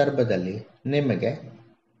ಸಂದರ್ಭದಲ್ಲಿ ನಿಮಗೆ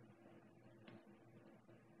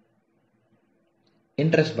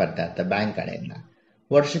ಇಂಟ್ರೆಸ್ಟ್ ಬರ್ತಾ ಇರುತ್ತೆ ಬ್ಯಾಂಕ್ ಕಡೆಯಿಂದ.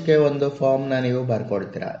 ವರ್ಷಕ್ಕೆ ಒಂದು ಫಾರ್ಮ್ನ ನೀವು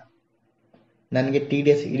ಬರ್ಕೊಡ್ತೀರ, ನನಗೆ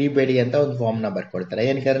TDS ಹಿಡಿಬೇಡಿ ಅಂತ ಒಂದು ಫಾರ್ಮ್ನ ಬರ್ಕೊಡ್ತಾರೆ.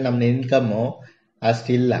 ಏನಕ್ಕೆ ನಮ್ಮ ಇನ್ಕಮ್ಮು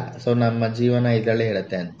ಅಷ್ಟಿಲ್ಲ, ಸೊ ನಮ್ಮ ಜೀವನ ಇದರಲ್ಲೇ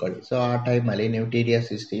ಇರುತ್ತೆ ಅಂದ್ಕೊಳ್ಳಿ. ಸೊ ಆ ಟೈಮಲ್ಲಿ ನೀವು TDS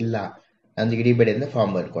ಇಷ್ಟಿಲ್ಲ ನಂದು ಹಿಡಿಬೇಡಿ ಅಂತ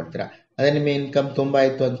ಫಾರ್ಮ್ ಬರ್ಕೊಡ್ತೀರಾ. ಅದೇ ನಿಮ್ಮ ಇನ್ಕಮ್ ತುಂಬ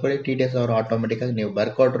ಇತ್ತು ಅಂದ್ಕೊಳ್ಳಿ, TDS ಅವರು ಆಟೋಮೆಟಿಕ್ಕಾಗಿ ನೀವು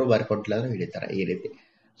ಬರ್ಕೊಟ್ಟಿಲ್ಲ ಅಂದ್ರೆ ಹಿಡಿತಾರೆ ಈ ರೀತಿ.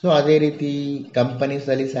 ಸೊ ಅದೇ ರೀತಿ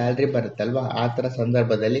ಕಂಪನೀಸಲ್ಲಿ ಸ್ಯಾಲ್ರಿ ಬರುತ್ತಲ್ವ, ಆ ಥರ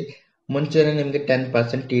ಸಂದರ್ಭದಲ್ಲಿ ಮುಂಚೆನೇ ನಿಮಗೆ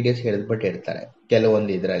 10% TDS ಹಿಡಿದ್ಬಿಟ್ಟಿರ್ತಾರೆ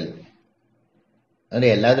ಕೆಲವೊಂದು ಇದರಲ್ಲಿ. ಅಂದರೆ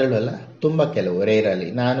ಎಲ್ಲದರಲ್ಲೂ ಅಲ್ಲ, ತುಂಬ ಕೆಲವು ರೇರಲ್ಲಿ.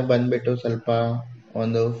 ನಾನು ಬಂದ್ಬಿಟ್ಟು ಸ್ವಲ್ಪ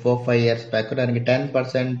ಒಂದು 4-5 ಇಯರ್ಸ್ ಬ್ಯಾಕು ನನಗೆ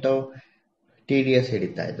 10% TDS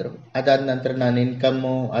ಹಿಡಿತಾ ಇದ್ರು. ಅದಾದ ನಂತರ ನಾನು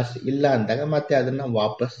ಇನ್ಕಮ್ಮು ಅಷ್ಟು ಇಲ್ಲ ಅಂದಾಗ ಮತ್ತೆ ಅದನ್ನು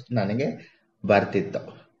ವಾಪಸ್ ನನಗೆ ಬರ್ತಿತ್ತು.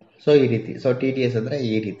 ಸೊ ಈ ರೀತಿ. ಸೊ TDS ಅಂದರೆ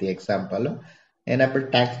ಈ ರೀತಿ example enable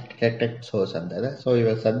tax detected source ಅಂತ ಇದೆ. ಸೊ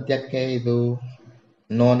ಇವಾಗ ಸದ್ಯಕ್ಕೆ ಇದು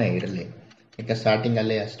ನೋನೇ ಇರಲಿ, ಯಾಕೆ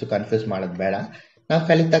ಸ್ಟಾರ್ಟಿಂಗಲ್ಲಿ ಅಷ್ಟು ಕನ್ಫ್ಯೂಸ್ ಮಾಡೋದು ಬೇಡ. ನಾವು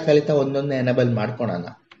ಕಲಿತಾ ಒಂದೊಂದು ಎನೇಬಲ್ ಮಾಡ್ಕೊಳೋಣ.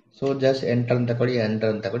 ಸೊ ಜಸ್ಟ್ ಎಂಟರ್ ಅಂತ ಕೊಡಿ,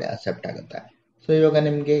 ಅಕ್ಸೆಪ್ಟ್ ಆಗುತ್ತೆ. ಸೊ ಇವಾಗ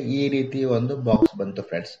ನಿಮಗೆ ಈ ರೀತಿ ಒಂದು ಬಾಕ್ಸ್ ಬಂತು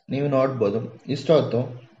ಫ್ರೆಂಡ್ಸ್. ನೀವು ನೋಡ್ಬೋದು ಇಷ್ಟೊತ್ತು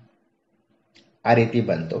ಆ ರೀತಿ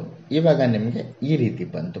ಬಂತು. ಇವಾಗ ನಿಮಗೆ ಈ ರೀತಿ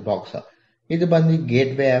ಬಂತು ಬಾಕ್ಸ್. ಇದು ಬಂದು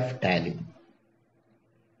ಗೇಟ್ವೇ ಆಫ್ ಟ್ಯಾಲಿ.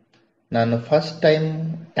 ನಾನು ಫಸ್ಟ್ ಟೈಮ್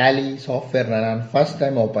ಟ್ಯಾಲಿ ಸಾಫ್ಟ್ವೇರ್ನ ಫಸ್ಟ್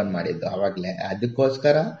ಟೈಮ್ ಓಪನ್ ಮಾಡಿದ್ದು ಆವಾಗಲೇ.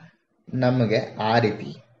 ಅದಕ್ಕೋಸ್ಕರ ನಮಗೆ ಆ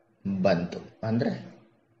ರೀತಿ ಬಂತು. ಅಂದರೆ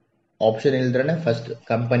ಆಪ್ಷನ್ ಇಲ್ದ್ರೇ ಫಸ್ಟ್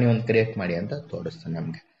ಕಂಪನಿ ಒಂದು ಕ್ರಿಯೇಟ್ ಮಾಡಿ ಅಂತ ತೋರಿಸ್ತು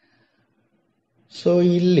ನಮಗೆ. ಸೊ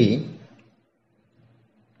ಇಲ್ಲಿ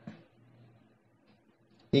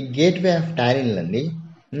ಈ ಗೇಟ್ವೇ ಆಫ್ ಟ್ಯಾಲಿನಲ್ಲಿ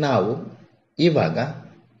ನಾವು ಇವಾಗ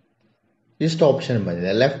ಇಷ್ಟು ಆಪ್ಷನ್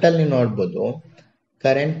ಬಂದಿದೆ. ಲೆಫ್ಟಲ್ಲಿ ನೀವು ನೋಡ್ಬೋದು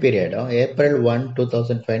current period April 1,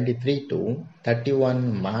 2023 to 31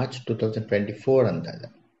 March 2024 ಅಂತ ಇದೆ.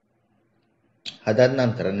 ಅದಾದ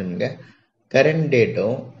ನಂತರ ನಿಮಗೆ ಕರೆಂಟ್ ಡೇಟು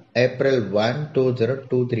April 1,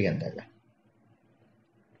 2023 ಅಂತ ಇದೆ.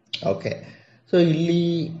 ಓಕೆ. ಸೊ ಇಲ್ಲಿ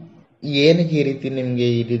ಏನಕ್ಕೆ ಈ ರೀತಿ ನಿಮಗೆ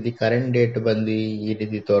ಈ ರೀತಿ ಕರೆಂಟ್ ಡೇಟ್ ಬಂದು ಈ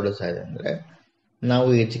ರೀತಿ ತೋರಿಸ್ತಾ ಇದೆ ಅಂದರೆ, ನಾವು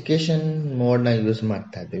ಎಜುಕೇಷನ್ ಮೋಡ್ನ ಯೂಸ್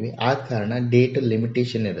ಮಾಡ್ತಾ ಇದ್ದೀವಿ. ಆ ಕಾರಣ ಡೇಟ್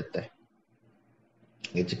ಲಿಮಿಟೇಷನ್ ಇರುತ್ತೆ.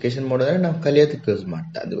 ಎಜುಕೇಷನ್ ಮೋಡ್ ಅಂದರೆ ನಾವು ಕಲಿಯೋದಕ್ಕೆ ಯೂಸ್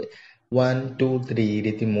ಮಾಡ್ತಾ ಇದ್ವಿ. 1, 2, 3 ಈ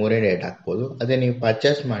ರೀತಿ 3 ಡೇಟ್ ಹಾಕ್ಬೋದು. ಅದೇ ನೀವು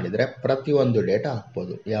ಪರ್ಚೇಸ್ ಮಾಡಿದರೆ ಪ್ರತಿಯೊಂದು ಡೇಟ್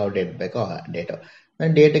ಹಾಕ್ಬೋದು, ಯಾವ ಡೇಟ್ ಬೇಕೋ ಆ ಡೇಟು.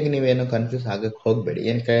 ಡೇಟಿಗೆ ನೀವೇನು ಕನ್ಫ್ಯೂಸ್ ಆಗಕ್ಕೆ ಹೋಗಬೇಡಿ.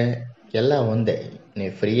 ಏನಕ್ಕೆ ಎಲ್ಲ ಒಂದೇ.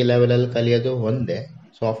 ನೀವು ಫ್ರೀ ಲೆವೆಲಲ್ಲಿ ಕಲಿಯೋದು ಒಂದೇ,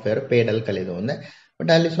 ಸಾಫ್ಟ್ವೇರ್ ಪೇಡಲ್ಲಿ ಕಲಿಯೋದು ಒಂದೇ.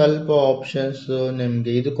 ಬಟ್ ಅಲ್ಲಿ ಸ್ವಲ್ಪ ಆಪ್ಷನ್ಸ್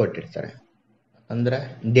ನಿಮಗೆ ಇದು ಕೊಟ್ಟಿರ್ತಾರೆ, ಅಂದರೆ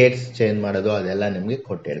ಡೇಟ್ಸ್ ಚೇಂಜ್ ಮಾಡೋದು ಅದೆಲ್ಲ ನಿಮಗೆ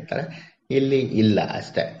ಕೊಟ್ಟಿರ್ತಾರೆ. ಇಲ್ಲಿ ಇಲ್ಲ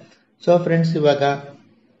ಅಷ್ಟೇ. ಸೊ ಫ್ರೆಂಡ್ಸ್, ಇವಾಗ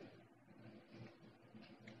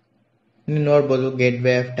ನೀವು ನೋಡ್ಬೋದು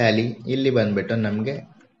ಗೇಟ್ವೇ ಆಫ್ ಟ್ಯಾಲಿ. ಇಲ್ಲಿ ಬಂದ್ಬಿಟ್ಟು ನಮಗೆ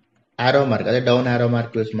ಆರೋ ಮಾರ್ಕ್, ಅದೇ ಡೌನ್ ಆರೋ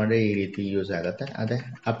ಮಾರ್ಕ್ ಯೂಸ್ ಮಾಡಿ ಈ ರೀತಿ ಯೂಸ್ ಆಗುತ್ತೆ. ಅದೇ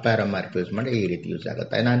ಅಪ್ ಆರೋ ಮಾರ್ಕ್ ಯೂಸ್ ಮಾಡಿ ಈ ರೀತಿ ಯೂಸ್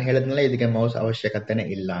ಆಗುತ್ತೆ. ನಾನು ಹೇಳಿದ್ಮೇಲೆ ಇದಕ್ಕೆ ಮೌಸ್ ಅವಶ್ಯಕತೆನೇ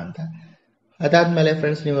ಇಲ್ಲ ಅಂತ. ಅದಾದಮೇಲೆ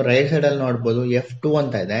ಫ್ರೆಂಡ್ಸ್, ನೀವು ರೈಟ್ ಸೈಡಲ್ಲಿ ನೋಡ್ಬೋದು F2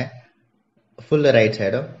 ಅಂತ ಇದೆ, ಫುಲ್ ರೈಟ್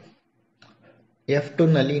ಸೈಡು.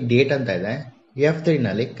 F2ನಲ್ಲಿ ಡೇಟ್ ಅಂತ ಇದೆ,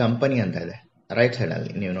 F3ನಲ್ಲಿ ಕಂಪನಿ ಅಂತ ಇದೆ ರೈಟ್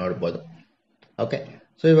ಸೈಡಲ್ಲಿ ನೀವು ನೋಡ್ಬೋದು. ಓಕೆ.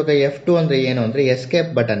 ಸೊ ಇವಾಗ F2 ಅಂದರೆ ಏನು ಅಂದರೆ ಎಸ್ಕೇಪ್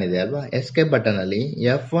ಬಟನ್ ಇದೆ ಅಲ್ವಾ. Escape ಬಟನಲ್ಲಿ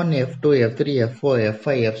F1, F2, F3, F4,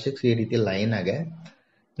 F5, F6 ಈ ರೀತಿ ಲೈನ್ ಆಗಿ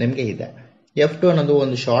ನಿಮಗೆ ಇದೆ. F2 ಅನ್ನೋದು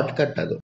ಒಂದು ಶಾರ್ಟ್ ಕಟ್ ಅದು.